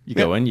shop. You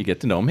go in, you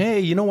get to know them. Hey,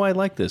 you know why I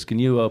like this? Can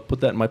you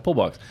put that in my pull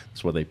box?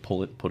 That's where they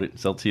pull it, put it, and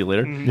sell it to you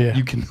later. Mm-hmm. Yeah.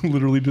 You can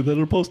literally do that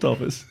at a post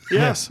office.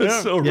 Yes,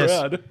 That's so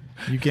rad.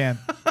 You can.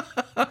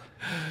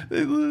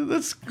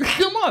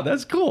 Come on,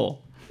 that's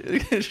cool.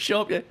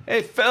 Show up.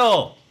 Hey,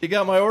 Phil, you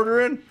got my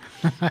order in?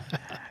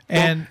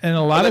 And a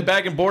lot of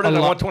bag and board, and I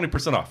want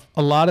 20% off.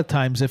 A lot of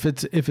times, if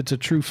it's a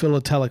true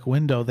philatelic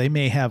window, they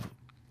may have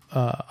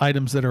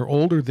items that are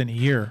older than a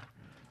year.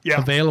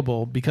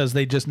 Available because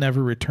they just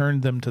never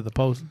returned them to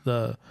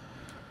the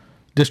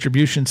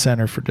distribution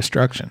center for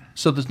destruction.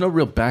 So there's no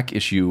real back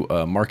issue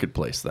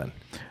marketplace then.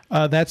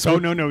 That's no.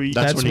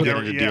 That's when you get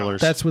into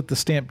dealers. That's what the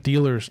stamp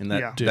dealers and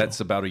that do. That's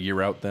about a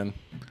year out then.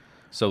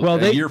 So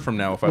a year from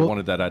now, if I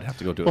wanted that, I'd have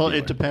to go to a dealer.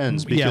 It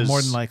depends. Because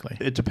more than likely.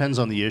 It depends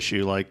on the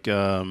issue. Like,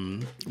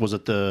 was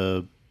it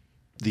the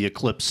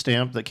Eclipse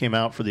stamp that came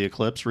out for the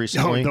Eclipse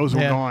recently? Oh, those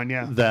were gone.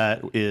 Yeah.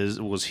 That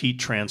was heat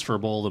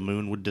transferable. The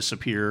moon would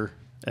disappear.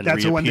 And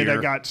that's reappear. the one that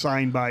I got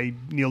signed by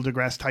Neil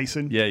deGrasse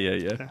Tyson.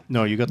 Yeah.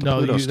 No, you got the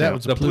Pluto stamp. That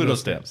was the Pluto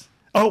stamps.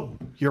 Oh,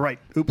 you're right.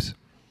 Oops.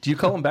 Do you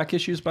call them back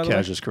issues, by the way?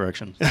 Cassius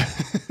correction.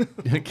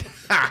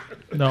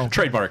 No.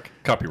 Trademark.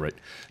 Copyright.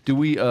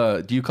 Do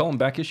you call them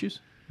back issues?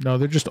 No,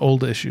 they're just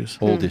old issues.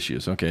 Old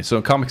issues. Okay. So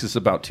in comics, it's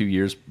about 2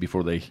 years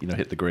before they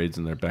hit the grades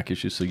and they're back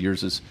issues. So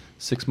yours is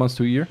 6 months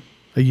to a year?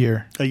 A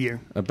year.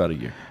 About a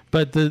year.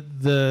 But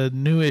the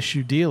new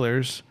issue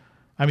dealers...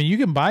 I mean, you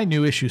can buy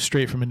new issues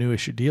straight from a new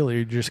issue dealer.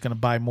 You're just going to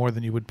buy more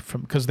than you would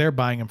because they're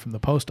buying them from the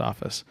post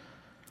office.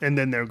 And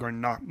then they're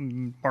going to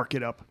mark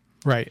it up.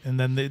 Right. And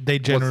then they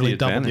generally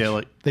double.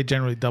 Yeah, they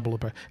generally double the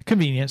price.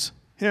 Convenience.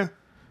 Yeah.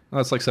 Oh,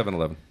 it's like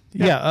 7-Eleven.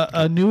 Yeah.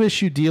 A new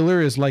issue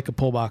dealer is like a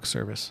pull box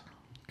service.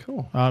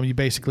 Cool. You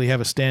basically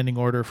have a standing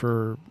order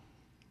for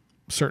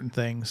certain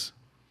things.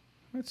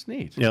 That's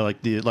neat. Yeah,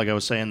 like I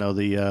was saying though,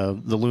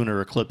 the lunar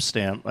eclipse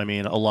stamp. I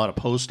mean, a lot of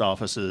post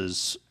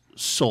offices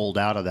sold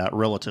out of that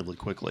relatively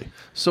quickly.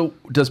 So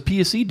does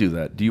PSE do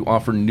that? Do you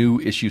offer new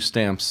issue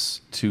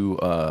stamps to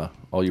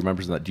all your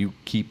members of that? Do you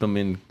keep them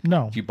in?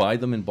 No. Do you buy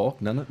them in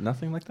bulk?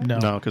 Nothing like that?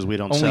 No, because we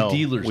don't only sell.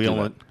 Dealers do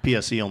that.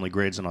 PSE only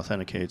grades and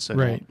authenticates.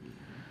 Right.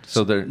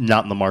 So they're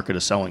not in the market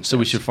of selling. So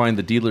we should find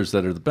the dealers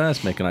that are the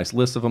best, make a nice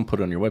list of them, put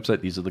it on your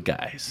website. These are the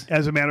guys.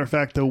 As a matter of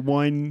fact, the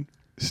one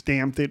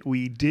stamp that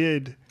we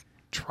did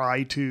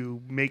try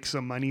to make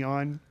some money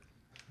on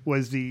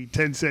was the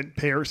 10-cent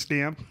pair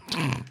stamp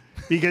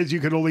because you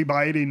could only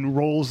buy it in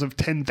rolls of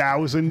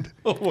 10,000.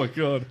 Oh my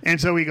God.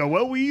 And so we go,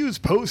 well, we use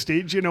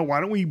postage,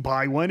 why don't we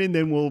buy one and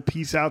then we'll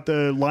piece out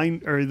the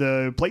line or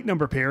the plate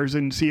number pairs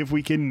and see if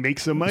we can make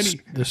some money.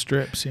 The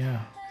strips,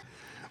 yeah.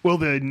 Well,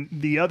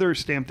 the other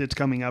stamp that's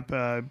coming up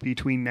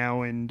between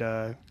now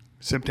and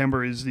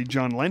September is the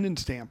John Lennon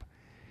stamp.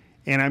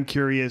 And I'm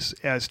curious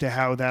as to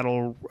how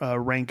that'll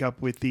rank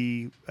up with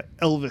the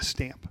Elvis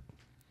stamp.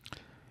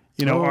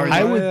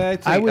 I would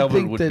Elvis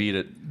think would that, beat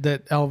it.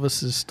 that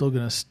Elvis is still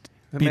going to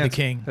be the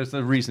king. That's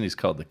the reason he's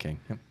called the king.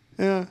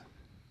 Yeah.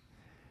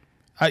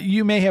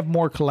 You may have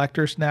more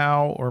collectors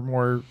now or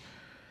more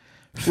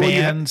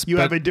fans. Well, you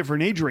have a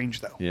different age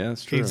range, though. Yeah,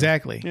 that's true.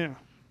 Exactly. Yeah.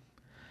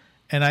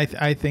 And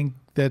I think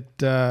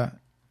that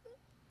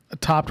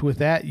topped with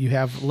that, you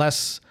have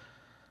less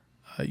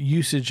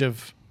usage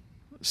of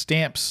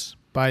stamps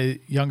by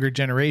younger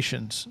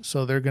generations,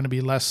 so they're going to be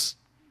less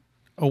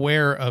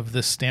aware of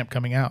this stamp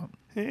coming out.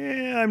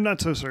 I'm not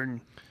so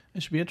certain.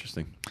 It should be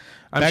interesting.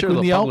 I'm sure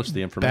they'll publish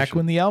the information. Back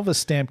when the Elvis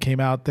stamp came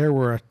out, there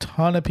were a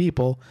ton of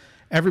people.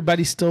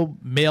 Everybody still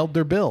mailed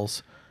their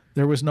bills.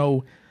 There was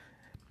no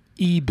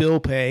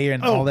e-bill pay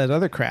and all that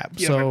other crap.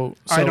 Yeah, so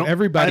I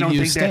everybody don't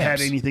used think that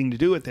stamps. had anything to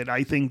do with it.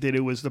 I think that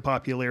it was the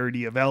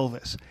popularity of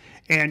Elvis.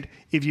 And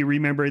if you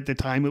remember at the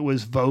time, it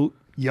was vote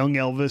young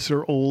Elvis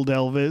or old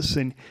Elvis.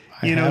 And,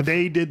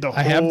 they did the whole...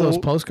 I have those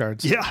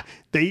postcards. Yeah.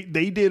 They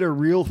did a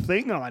real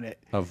thing on it.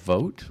 A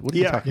vote? What are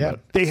you talking about?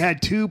 They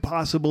had two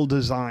possible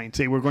designs.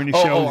 They were going to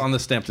Oh, show... on the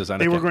stamp design.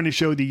 They were going to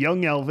show the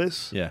young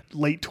Elvis,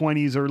 late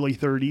 20s, early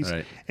 30s.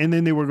 Right. And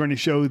then they were going to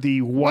show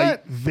the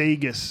white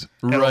Vegas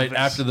Right, Elvis.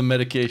 after the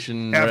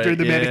medication. After right,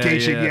 the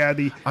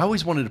medication, I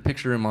always wanted to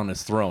picture him on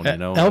his throne,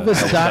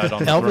 Elvis died.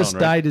 on the Elvis throne, right?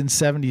 died in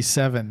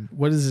 1977.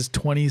 What is his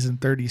 20s and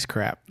 30s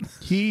crap?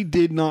 He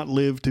did not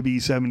live to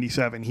be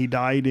 77. He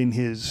died in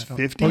his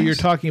 50s. Oh, you're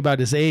talking about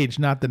his age,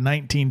 not the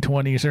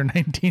 1920s or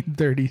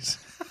 1930s.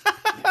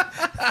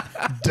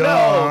 Duh.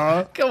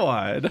 No, come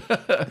on.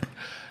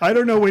 I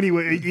don't know when he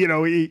was,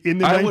 in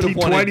the I would've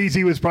 1920s,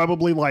 he was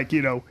probably like,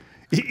 in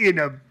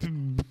a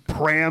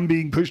pram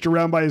being pushed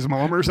around by his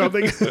mom or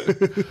something.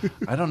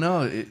 I don't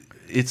know.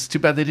 It's too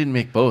bad they didn't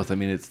make both. I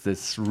mean,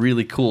 it's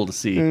really cool to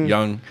see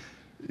young,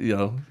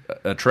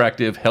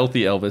 attractive,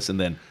 healthy Elvis and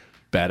then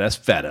badass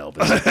fat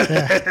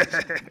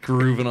Elvis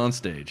grooving on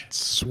stage.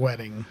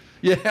 Sweating.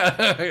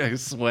 Yeah,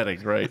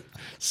 sweating, right?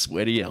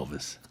 Sweaty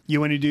Elvis.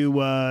 You want to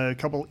do a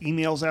couple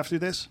emails after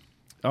this?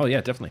 Oh,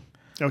 yeah, definitely.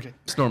 Okay.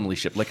 It's normally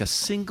shipped like a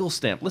single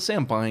stamp. Let's say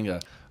I'm buying a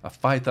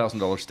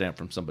 $5,000 stamp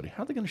from somebody.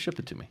 How are they going to ship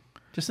it to me?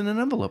 Just in an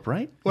envelope,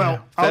 right?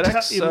 Well,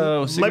 FedEx,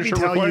 let me signature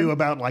tell required? you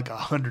about like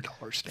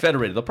 $100 stamp.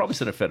 Federated. They'll probably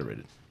send it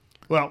federated.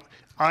 Well,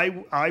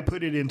 I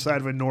put it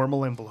inside of a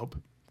normal envelope.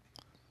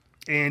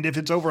 And if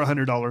it's over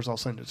 $100, I'll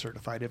send it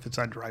certified. If it's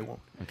under, I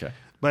won't. Okay.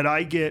 But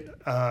I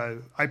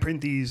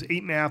print these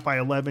 8.5 by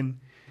 11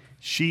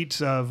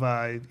 sheets of.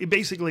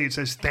 Basically, it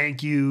says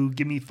thank you.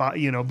 Give me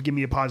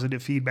a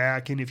positive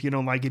feedback, and if you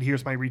don't like it,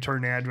 here's my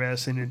return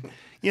address, and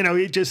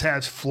it just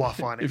has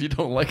fluff on it. If you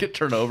don't like it,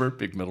 turn over.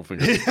 Big middle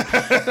finger.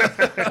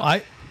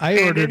 I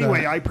ordered.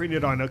 I print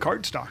it on a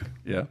cardstock.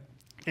 Yeah.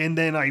 And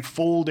then I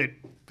fold it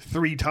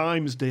 3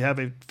 times to have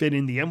it fit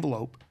in the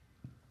envelope.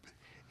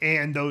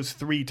 And those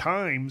 3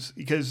 times,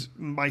 because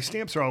my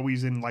stamps are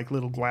always in like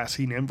little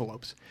glassine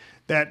envelopes,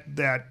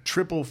 that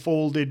triple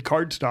folded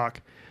cardstock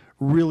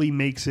really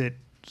makes it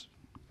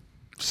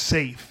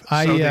safe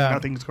so that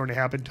nothing's going to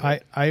happen to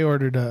it. I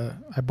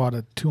bought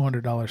a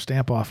 $200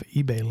 stamp off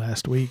eBay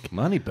last week.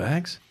 Money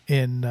bags.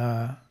 And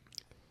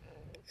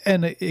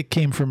it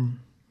came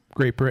from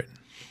Great Britain.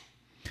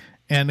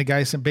 And the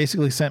guy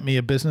basically sent me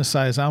a business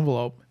size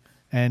envelope,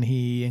 and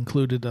he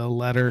included a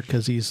letter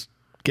because he's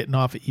getting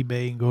off of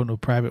eBay and going to a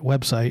private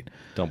website.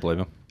 Don't blame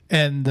him.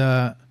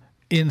 And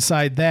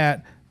inside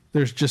that,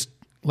 there's just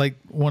like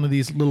one of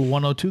these little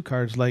 102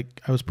 cards, like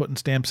I was putting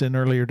stamps in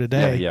earlier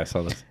today. Yeah, I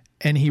saw this.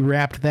 And he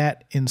wrapped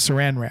that in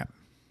saran wrap.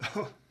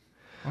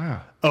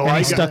 Wow. Oh, and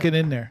he stuck it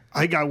in there.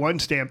 I got one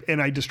stamp,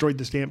 and I destroyed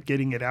the stamp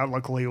getting it out.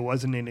 Luckily, it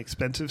wasn't an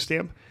expensive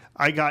stamp.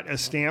 I got a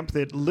stamp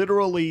that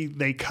literally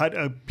they cut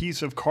a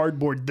piece of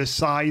cardboard the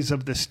size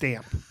of the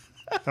stamp.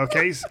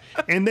 Okay?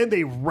 And then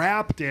they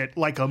wrapped it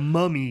like a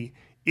mummy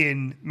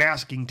in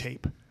masking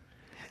tape.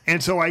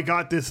 And so I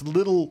got this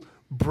little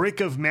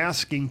brick of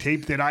masking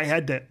tape that I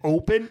had to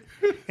open.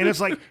 And it's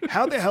like,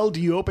 how the hell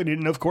do you open it?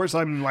 And of course,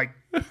 I'm like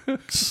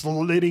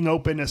slitting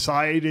open a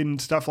side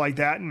and stuff like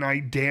that. And I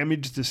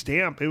damaged the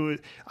stamp.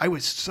 I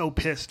was so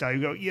pissed. I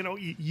go,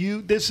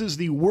 this is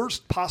the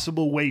worst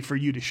possible way for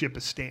you to ship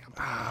a stamp.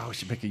 Oh, we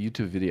should make a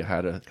YouTube video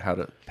how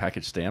to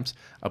package stamps.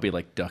 I'll be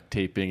like duct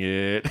taping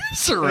it,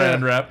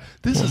 saran wrap.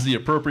 This is the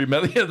appropriate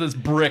method. Yeah, this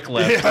brick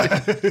left.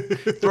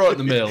 Throw it in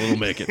the mail. It'll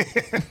make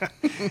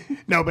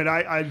it. No, but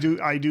I do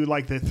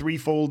like the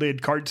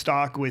 3-folded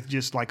cardstock with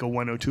just like a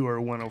 102 or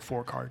a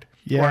 104 card.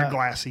 Yeah. Or a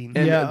glassine.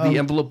 And the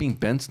envelope being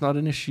bent's not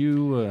an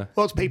issue?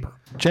 Well, it's paper.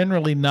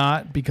 Generally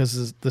not,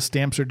 because the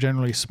stamps are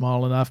generally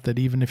small enough that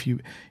even if you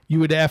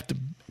would have to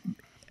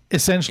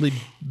essentially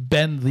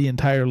bend the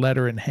entire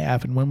letter in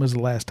half. And when was the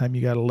last time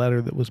you got a letter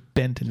that was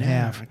bent in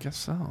half? I guess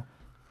so.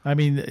 I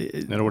mean,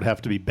 And it would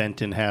have to be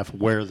bent in half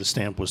where the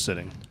stamp was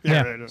sitting.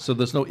 Yeah. So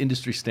there's no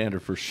industry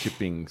standard for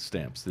shipping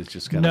stamps. It's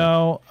just kind of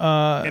no.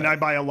 And I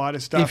buy a lot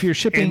of stuff. If you're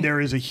shipping, and there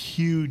is a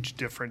huge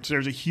difference.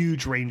 There's a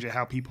huge range of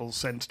how people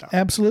send stuff.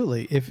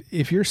 Absolutely.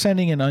 If you're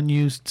sending an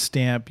unused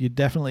stamp, you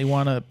definitely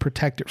want to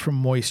protect it from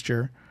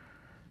moisture,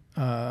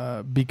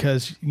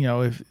 because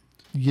if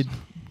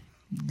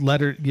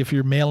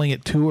you're mailing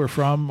it to or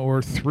from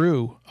or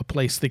through a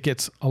place that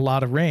gets a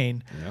lot of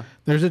rain,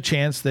 there's a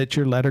chance that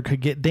your letter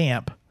could get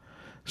damp.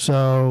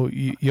 So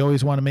you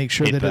always want to make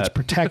sure that it's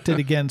protected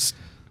against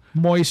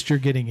moisture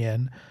getting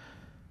in.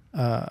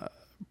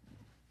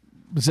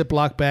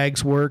 Ziploc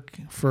bags work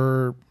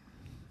for,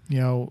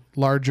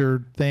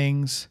 larger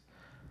things.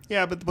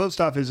 Yeah, but the post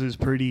office is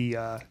pretty,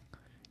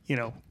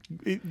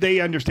 they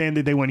understand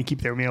that they want to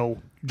keep their mail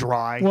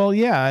dry. Well,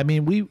 yeah, I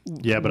mean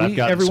but I've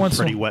gotten some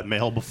pretty wet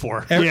mail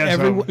before. we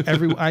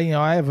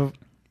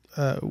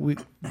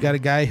got a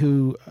guy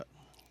who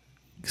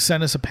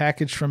sent us a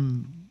package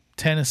from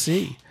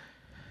Tennessee,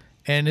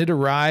 and it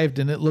arrived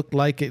and it looked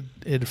like it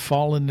had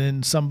fallen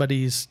in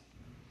somebody's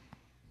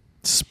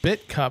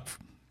spit cup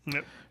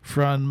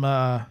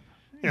from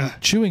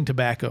chewing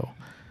tobacco.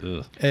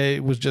 Ugh.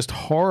 It was just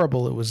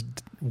horrible. It was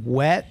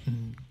wet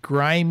and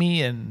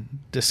grimy and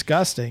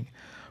disgusting.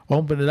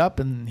 Opened it up,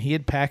 and he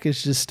had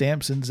packaged his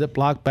stamps in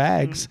Ziploc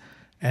bags,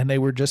 and they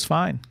were just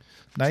fine,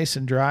 nice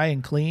and dry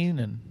and clean.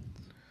 And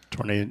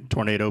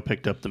Tornado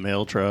picked up the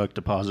mail truck,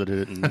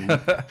 deposited it, and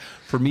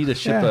for me to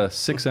ship a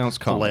 6-ounce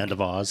comic, the Land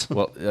of Oz.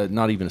 Well,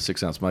 not even a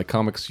 6-ounce. My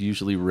comics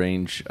usually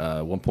range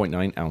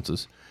 1.9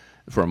 ounces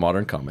for a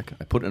modern comic.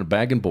 I put it in a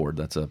bag and board.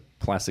 That's a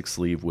plastic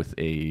sleeve with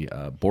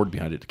a board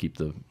behind it to keep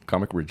the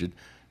comic rigid.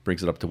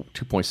 Brings it up to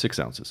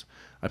 2.6 ounces.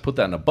 I put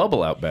that in a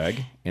bubble out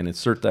bag and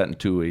insert that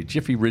into a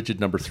Jiffy Rigid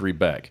number 3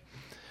 bag.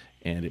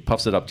 And it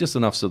puffs it up just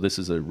enough so this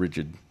is a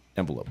rigid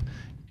envelope.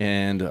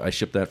 And I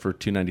ship that for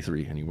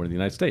 $2.93 anywhere in the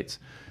United States.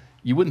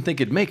 You wouldn't think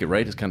it'd make it,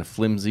 right? It's kind of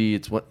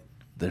flimsy.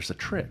 There's a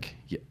trick.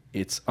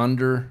 It's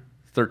under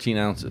 13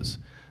 ounces.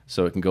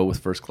 So it can go with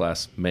first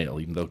class mail,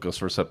 even though it goes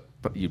first up.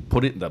 But you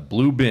put it in the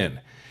blue bin,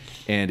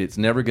 and it's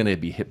never going to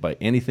be hit by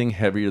anything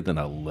heavier than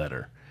a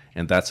letter.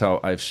 And that's how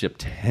I've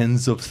shipped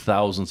tens of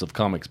thousands of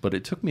comics. But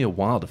it took me a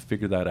while to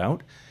figure that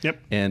out.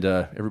 Yep. And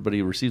everybody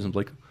who receives them is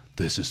like,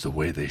 this is the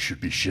way they should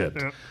be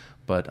shipped. Yep.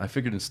 But I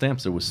figured in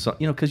stamps there was some,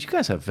 because you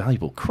guys have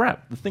valuable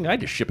crap. The thing I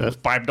just shipped was a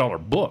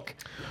 $5 book.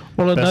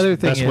 Well, another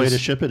thing best way to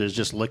ship it is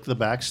just lick the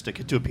back,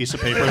 stick it to a piece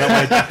of paper.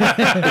 That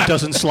way it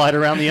doesn't slide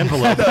around the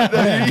envelope.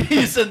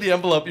 You send the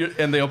envelope,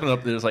 and they open it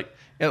up. There's like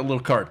a little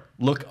card.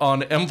 Look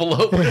on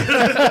envelope.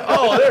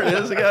 Oh, there it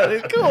is. I got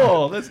it.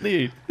 Cool. That's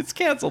neat. It's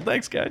canceled.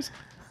 Thanks, guys.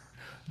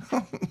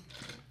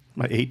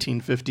 My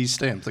 1850s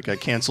stamp that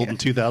got canceled in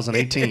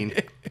 2018.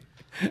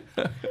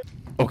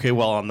 Okay,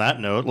 well, on that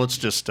note, let's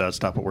just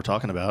stop what we're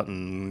talking about,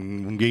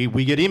 and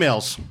we get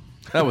emails.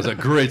 That was a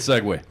great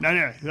segue. No,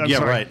 I'm yeah,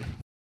 sorry. Right.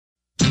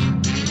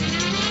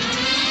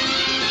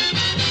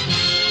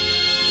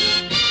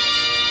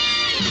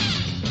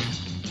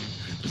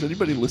 Does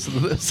anybody listen to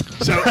this?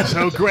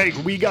 So Greg,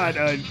 we got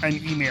an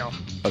email.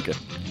 Okay.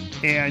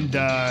 And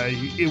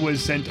it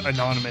was sent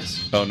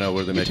anonymous. Oh, no,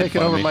 were they You're making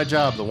taking fun over of me? my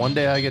job. The one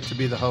day I get to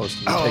be the host,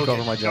 you take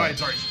over my job. All right,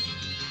 sorry.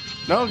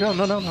 No,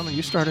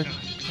 you started.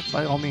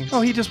 By all means.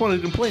 Oh, he just wanted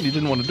to complain. He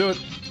didn't want to do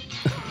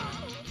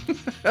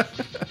it.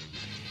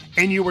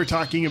 And you were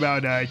talking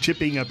about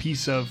chipping a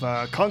piece of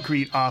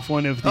concrete off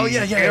one of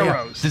the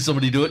arrows. Did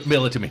somebody do it?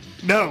 Mail it to me.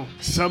 No,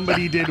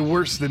 somebody did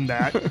worse than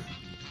that.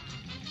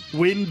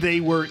 When they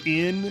were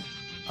in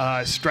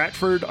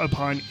Stratford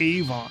upon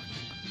Avon,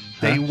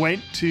 they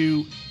went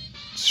to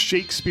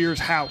Shakespeare's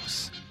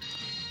house,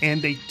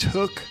 and they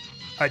took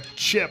a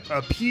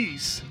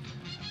piece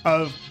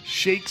of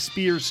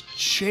Shakespeare's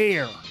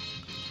chair.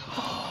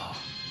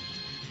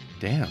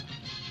 Damn.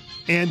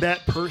 And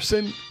that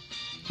person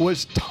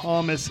was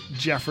Thomas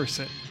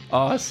Jefferson.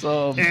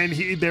 Awesome. And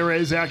there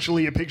is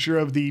actually a picture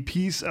of the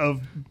piece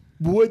of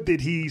wood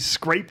that he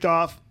scraped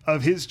off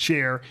of his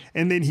chair,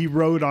 and then he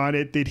wrote on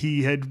it that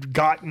he had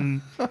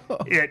gotten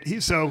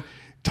it. So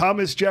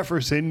Thomas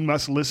Jefferson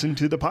must listen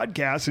to the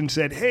podcast and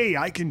said, hey,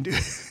 I can do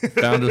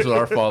Founders of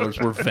our fathers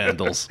were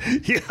vandals.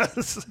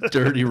 Yes.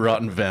 Dirty,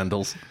 rotten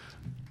vandals.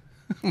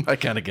 My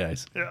kind of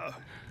guys. Yeah.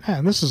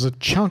 Man, this is a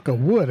chunk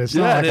of wood. It's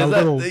not like a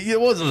little...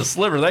 It wasn't a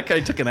sliver. That guy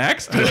took an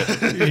axe to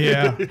it.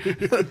 Yeah.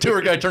 The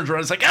tour guy turns around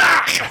and is like,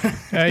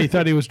 ah! He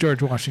thought he was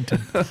George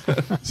Washington.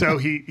 So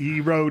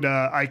he wrote,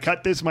 I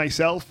cut this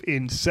myself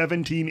in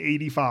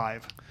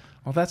 1785.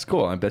 Well, that's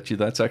cool. I bet you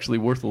that's actually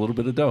worth a little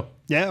bit of dough.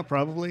 Yeah,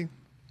 probably.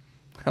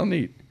 How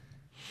neat.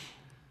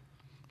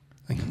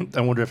 I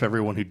wonder if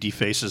everyone who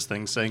defaces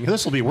things saying,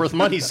 this will be worth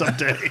money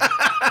someday.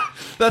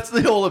 That's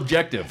the whole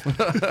objective.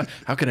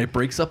 How can I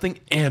break something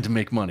and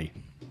make money?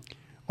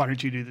 Why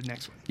don't you do the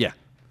next one? Yeah.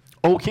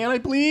 Oh, can I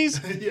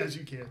please? Yes,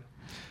 you can.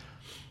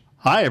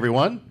 Hi,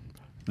 everyone.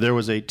 There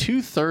was a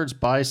 2/3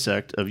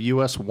 bisect of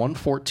US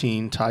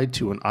 114 tied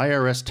to an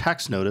IRS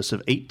tax notice of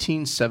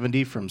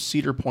 1870 from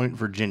Cedar Point,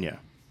 Virginia.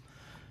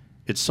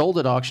 It sold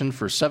at auction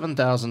for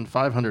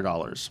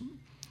 $7,500.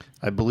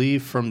 I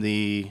believe from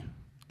the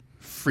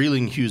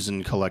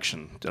Frelinghuysen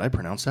collection. Did I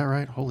pronounce that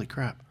right? Holy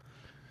crap.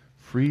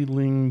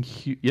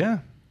 Yeah.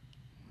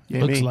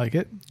 Looks me. like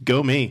it.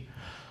 Go me.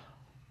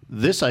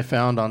 This I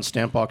found on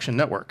Stamp Auction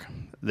Network.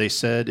 They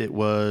said it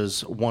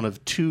was one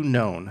of 2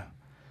 known.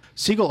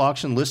 Siegel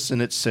Auction lists in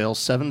its sale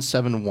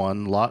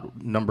 771,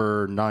 lot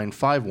number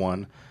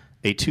 951,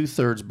 a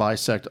 2/3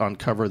 bisect on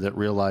cover that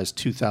realized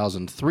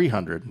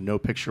 $2,300. No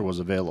picture was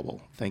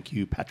available. Thank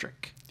you,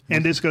 Patrick.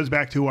 And this goes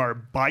back to our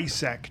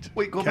bisect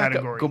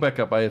category. Go back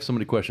up. I have so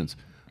many questions.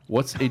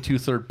 What's a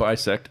 2/3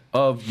 bisect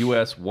of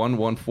US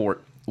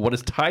 114? What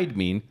does tied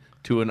mean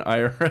to an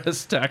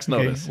IRS tax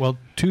notice? Well,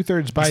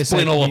 2/3 bisect.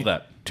 Explain all of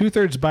that.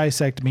 2/3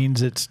 bisect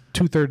means it's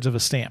 2/3 of a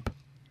stamp.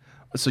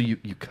 So you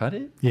cut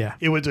it? Yeah.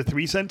 It was a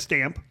 3-cent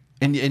stamp.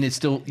 And it's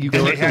still you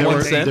And got they had 1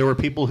 one cent. There were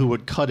people who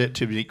would cut it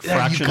to be Yeah,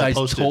 fraction you guys of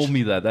postage. told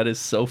me that. That is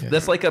so.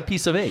 That's like a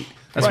piece of 8.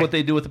 That's Right. what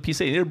they do with a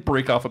piece of 8. They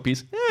break off a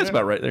piece. Yeah, that's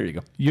about right. There you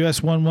go.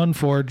 US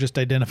 114 just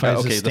identifies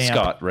okay, a stamp. the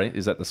Scott, right?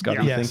 Is that the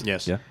Scott Yes. thing?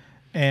 Yes. Yeah.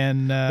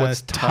 And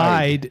What's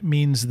tied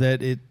means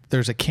that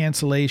there's a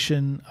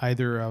cancellation,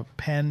 either a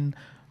pen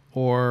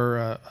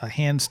or a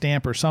hand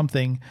stamp or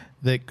something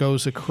that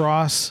goes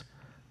across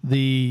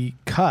the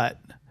cut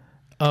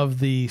of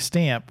the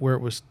stamp where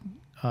it was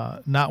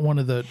not one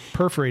of the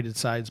perforated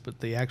sides, but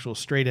the actual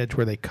straight edge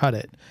where they cut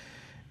it,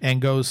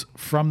 and goes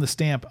from the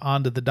stamp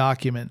onto the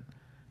document,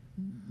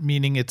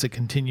 meaning it's a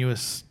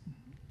continuous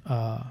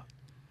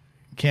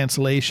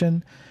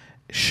cancellation,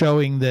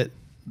 showing that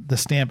the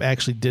stamp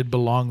actually did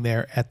belong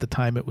there at the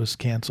time it was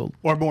canceled.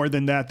 Or more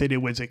than that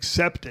it was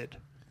accepted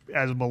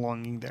as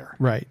belonging there.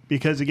 Right.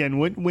 Because, again,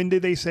 when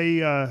did they say,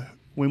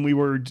 when we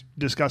were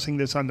discussing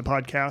this on the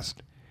podcast,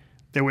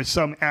 there was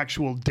some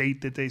actual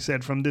date that they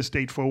said from this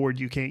date forward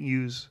you can't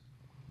use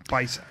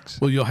bisects.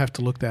 Well, you'll have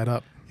to look that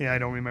up. Yeah, I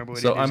don't remember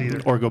what So it is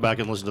either. Or go back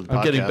and listen to the podcast.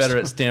 I'm getting better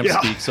at stamp Yeah.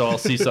 speak, so I'll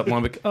see something.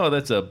 I'm like, oh,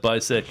 that's a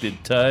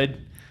bisected tied.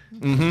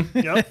 Mm-hmm.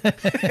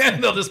 Yep.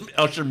 And they'll just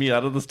usher me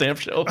out of the stamp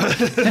show.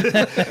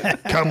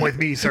 Come with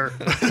me, sir.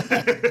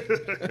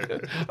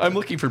 I'm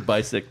looking for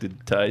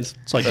bisected ties.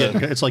 It's like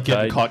getting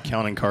tied. caught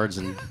counting cards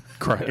in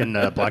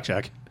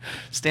blackjack.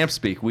 Stamp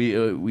speak.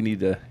 We need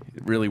to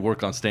really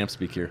work on stamp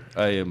speak here.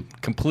 I am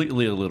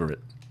completely illiterate.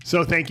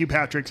 So thank you,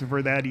 Patrick,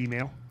 for that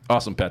email.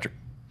 Awesome, Patrick.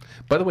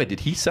 By the way,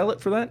 did he sell it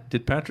for that?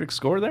 Did Patrick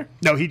score there?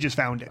 No, he just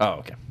found it. Oh,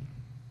 okay.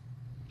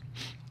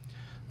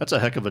 That's a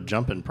heck of a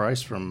jump in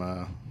price from,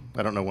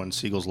 I don't know when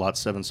Siegel's lot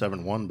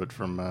 771, but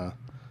from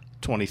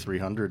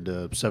 2,300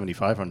 to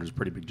 7,500 is a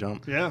pretty big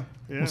jump. Yeah,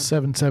 yeah. Well,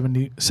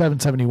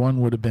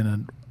 771 would have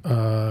been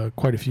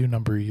quite a few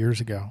number of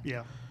years ago.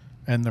 Yeah.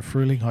 And the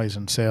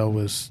Frelinghuysen sale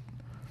was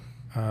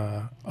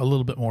a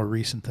little bit more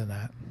recent than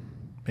that,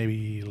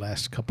 maybe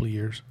last couple of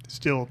years.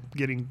 Still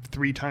getting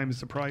 3 times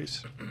the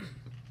price.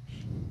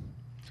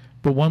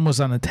 But one was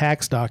on a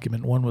tax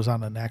document, one was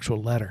on an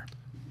actual letter.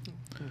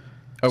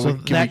 Oh, So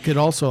that could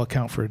also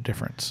account for a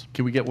difference.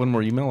 Can we get one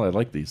more email? I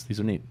like these. These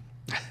are neat.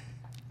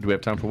 Do we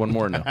have time for one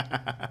more now?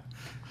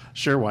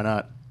 Sure, why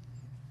not?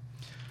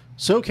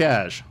 So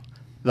Cash,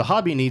 the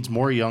hobby needs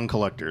more young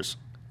collectors.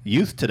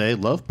 Youth today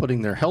love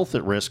putting their health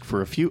at risk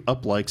for a few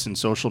up-likes in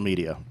social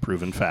media.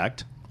 Proven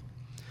fact.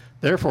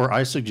 Therefore,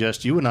 I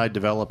suggest you and I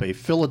develop a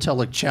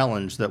philatelic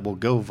challenge that will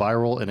go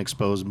viral and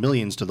expose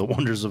millions to the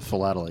wonders of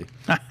philately.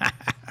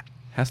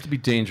 Has to be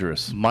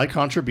dangerous. My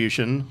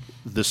contribution,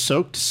 the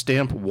Soaked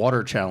Stamp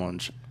Water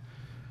Challenge.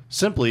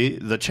 Simply,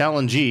 the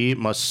challengee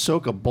must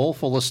soak a bowl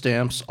full of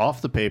stamps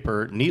off the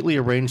paper, neatly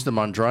arrange them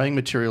on drying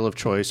material of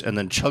choice, and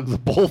then chug the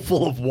bowl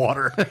full of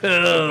water.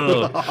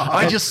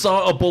 I just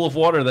saw a bowl of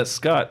water that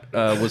Scott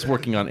was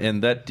working on,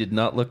 and that did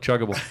not look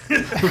chuggable.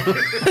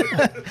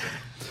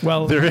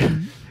 Well,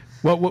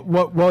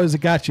 what was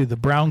it got you? The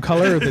brown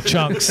color or the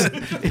chunks?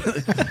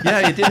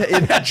 Yeah, it did.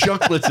 It had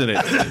chocolates in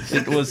it.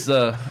 It was,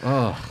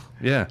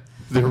 yeah.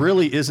 There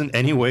really isn't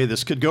any way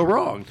this could go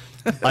wrong.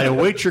 I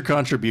await your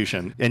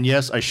contribution. And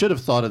yes, I should have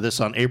thought of this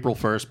on April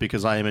 1st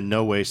because I am in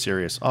no way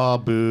serious. Aw,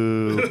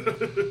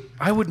 boo.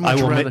 I would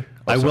much rather.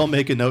 I will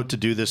make a note to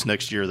do this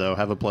next year, though.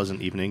 Have a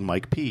pleasant evening,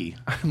 Mike P.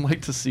 I'd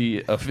like to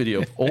see a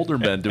video of older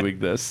men doing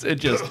this and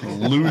just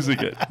losing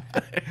it.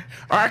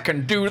 I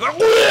can do the.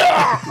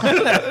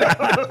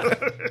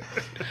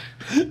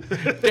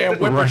 Damn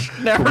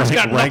whippersnapper's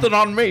got nothing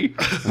on me.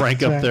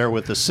 Rank up there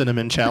with the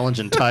cinnamon challenge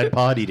and Tide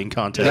Pod eating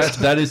contest.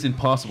 That is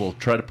impossible.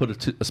 Try to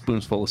put a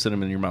spoonful of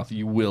cinnamon in your mouth.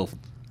 You will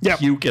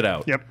puke it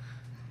out. Yep.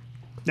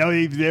 Now,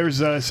 there's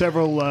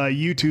several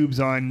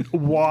YouTubes on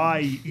why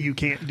you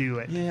can't do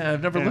it. Yeah,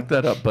 I've never looked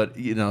that up, but,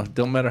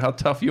 don't matter how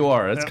tough you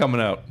are, it's coming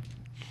out.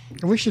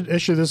 We should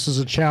issue this as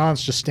a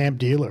challenge to stamp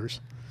dealers.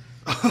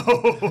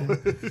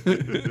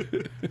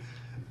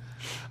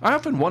 I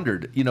often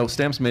wondered,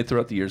 stamps made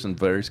throughout the years in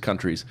various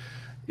countries,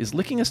 is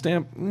licking a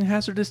stamp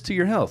hazardous to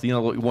your health? You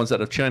know, the ones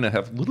out of China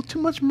have a little too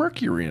much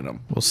mercury in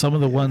them. Well, some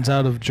of the ones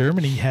out of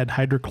Germany had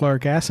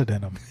hydrochloric acid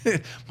in them.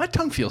 My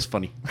tongue feels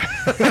funny.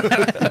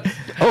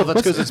 Oh,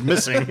 that's because it's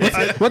missing.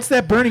 What's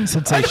that burning I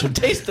sensation? don't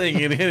taste thing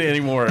in it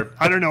anymore.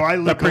 I don't know. I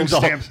lick old brings a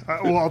whole- stamps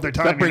all the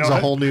time. that brings a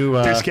whole new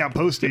discount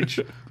postage.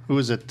 Who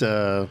is it?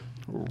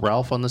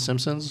 Ralph on The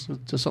Simpsons,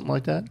 to something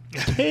like that.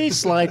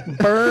 Tastes like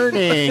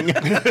burning.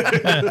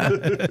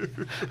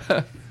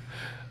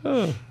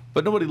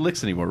 But nobody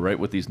licks anymore, right?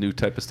 With these new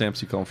type of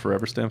stamps, you call them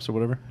forever stamps or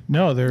whatever.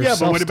 No, they're Yeah,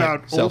 but what self-stick. about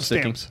old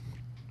Self-sticking. stamps?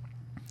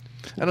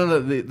 I don't know.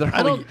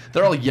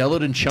 They're all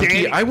yellowed and chunky.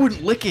 Danny- I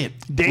wouldn't lick it.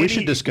 Danny,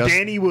 should discuss-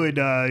 Danny would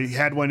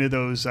had one of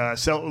those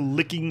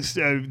licking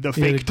the Yeah,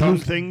 fake the tongue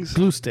glue- things.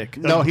 Glue stick.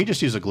 No, he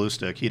just used a glue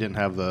stick. He didn't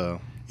have the.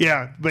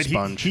 Yeah, but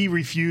Sponge. he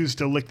refused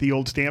to lick the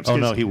old stamps. Oh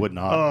 'cause- no, he would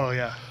not. Oh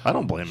yeah. I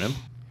don't blame him.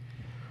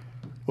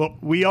 Well,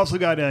 we also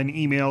got an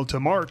email to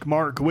Mark.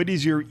 Mark, what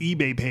is your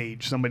eBay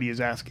page? Somebody is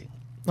asking.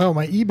 Oh,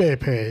 my eBay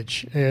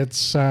page.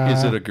 It's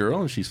Is it a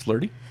girl and she's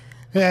flirty?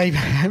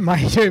 yeah, my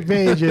eBay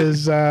page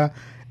is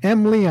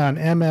M Leon,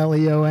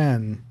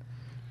 MLEON,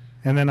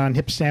 and then on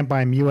Hipstamp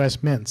I'm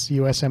US Mints,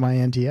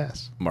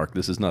 USMINTS. Mark,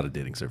 this is not a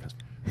dating service.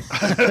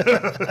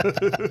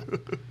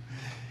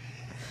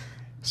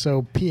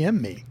 So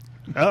PM me.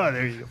 Oh,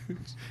 there you go.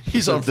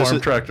 He's on This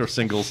is-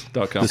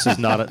 farmtractorsingles.com.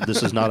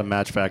 This is not a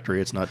Match Factory.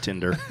 It's not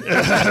Tinder.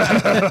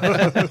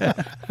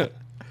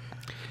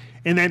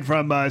 And then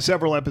from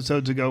several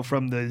episodes ago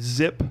from the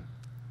Zip,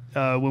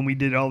 when we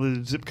did all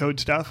the zip code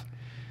stuff,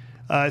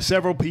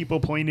 several people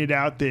pointed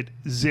out that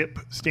ZIP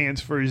stands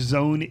for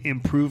Zone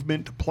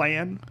Improvement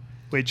Plan,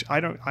 which I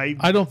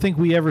don't think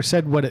we ever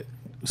said what it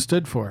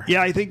stood for.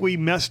 Yeah, I think we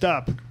messed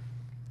up.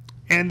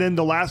 And then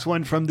the last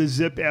one from the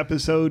Zip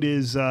episode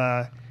is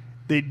that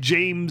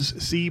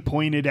James C.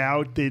 pointed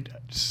out that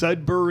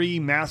Sudbury,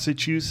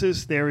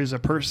 Massachusetts, there is a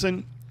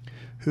person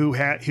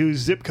whose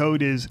zip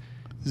code is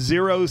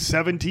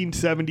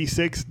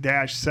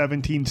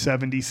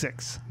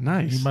 01776-1776.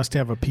 Nice. You must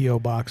have a P.O.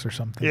 box or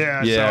something.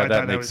 Yeah, Yeah, so I that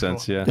thought makes was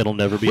sense. cool. Yeah. It'll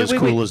never be as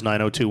cool as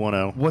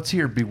 90210. What's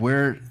here?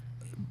 Beware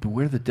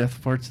the death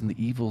farts and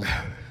the evils.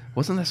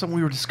 Wasn't that something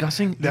we were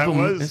discussing? That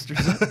Evil was.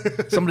 Mr.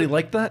 Zip? Somebody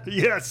liked that?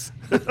 Yes.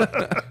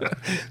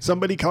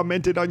 Somebody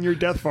commented on your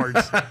death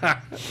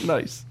farts.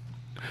 Nice.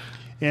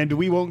 And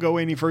we won't go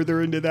any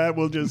further into that.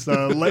 We'll just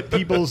let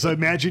people's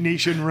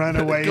imagination run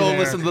away. Go there.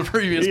 listen to the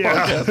previous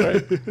podcast,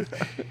 right?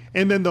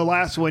 And then the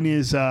last one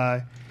is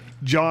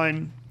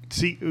John.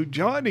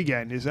 John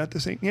again. Is that the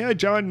same? Yeah,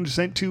 John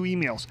sent 2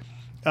 emails.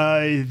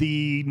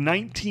 The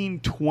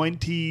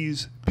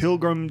 1920s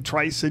Pilgrim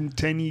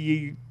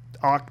Tricentennial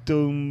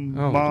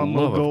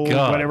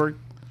Octomomogul, whatever,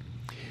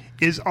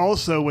 is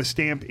also a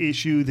stamp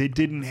issue that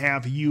didn't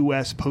have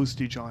U.S.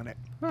 postage on it.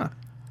 Huh.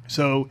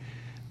 So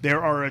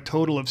there are a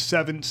total of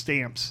 7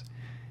 stamps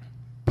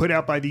put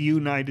out by the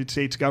United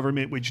States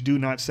government which do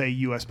not say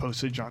U.S.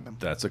 postage on them.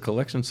 That's a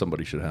collection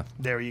somebody should have.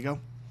 There you go.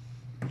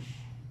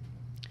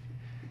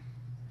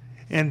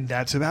 And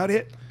that's about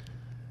it.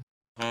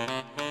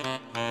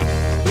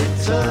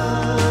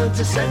 Return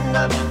to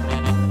sender.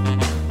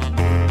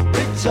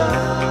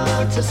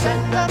 Return to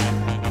sender.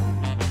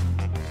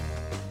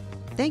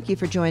 Thank you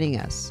for joining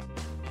us.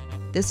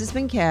 This has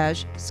been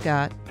Cash,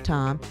 Scott,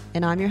 Tom,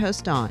 and I'm your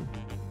host, Dawn.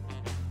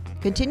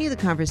 Continue the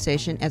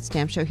conversation at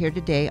Stamp Show Here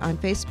Today on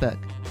Facebook.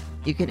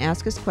 You can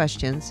ask us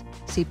questions,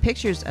 see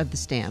pictures of the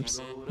stamps,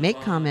 make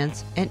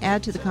comments, and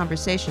add to the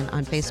conversation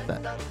on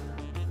Facebook.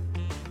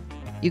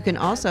 You can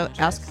also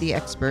ask the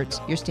experts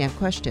your stamp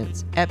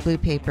questions at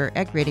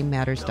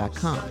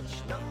bluepaper@gradingmatters.com.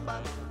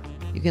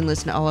 You can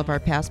listen to all of our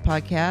past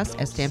podcasts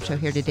at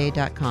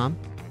stampshowheretoday.com,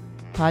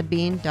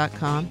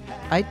 podbean.com,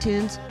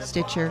 iTunes,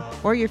 Stitcher,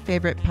 or your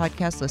favorite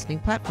podcast listening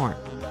platform.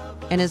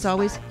 And as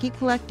always, keep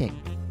collecting.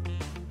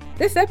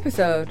 This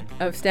episode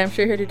of Stamp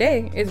Show Here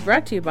Today is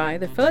brought to you by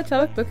the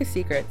Philatelic Book of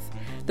Secrets,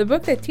 the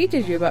book that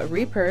teaches you about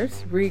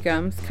repurfs,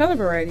 regums, color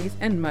varieties,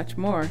 and much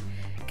more.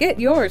 Get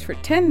yours for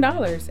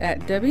 $10 at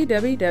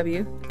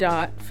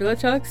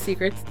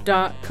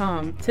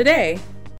www.philatelicsecrets.com today.